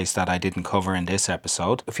DJs that I didn't cover in this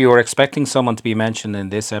episode. If you were expecting someone to be mentioned in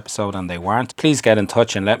this episode and they weren't, please get in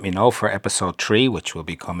touch and let me know for episode 3, which will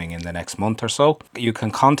be coming in the next month or so. You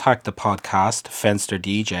can contact the podcast,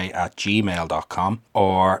 fensterdj@gmail.com,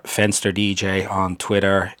 or fensterdj on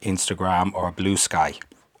Twitter, Instagram, or Blue Sky.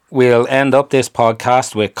 We'll end up this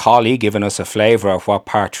podcast with Collie giving us a flavour of what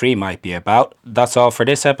part 3 might be about. That's all for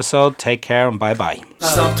this episode. Take care and bye-bye.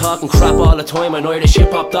 Stop talking crap all the time on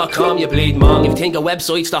irishhiphop.com, you bleed mong. If you think a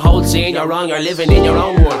website's the whole scene, you're wrong, you're living in your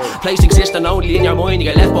own world. Place existing only in your mind, you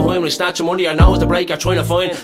get left behind when you snatch them under your nose, the break you're trying to find.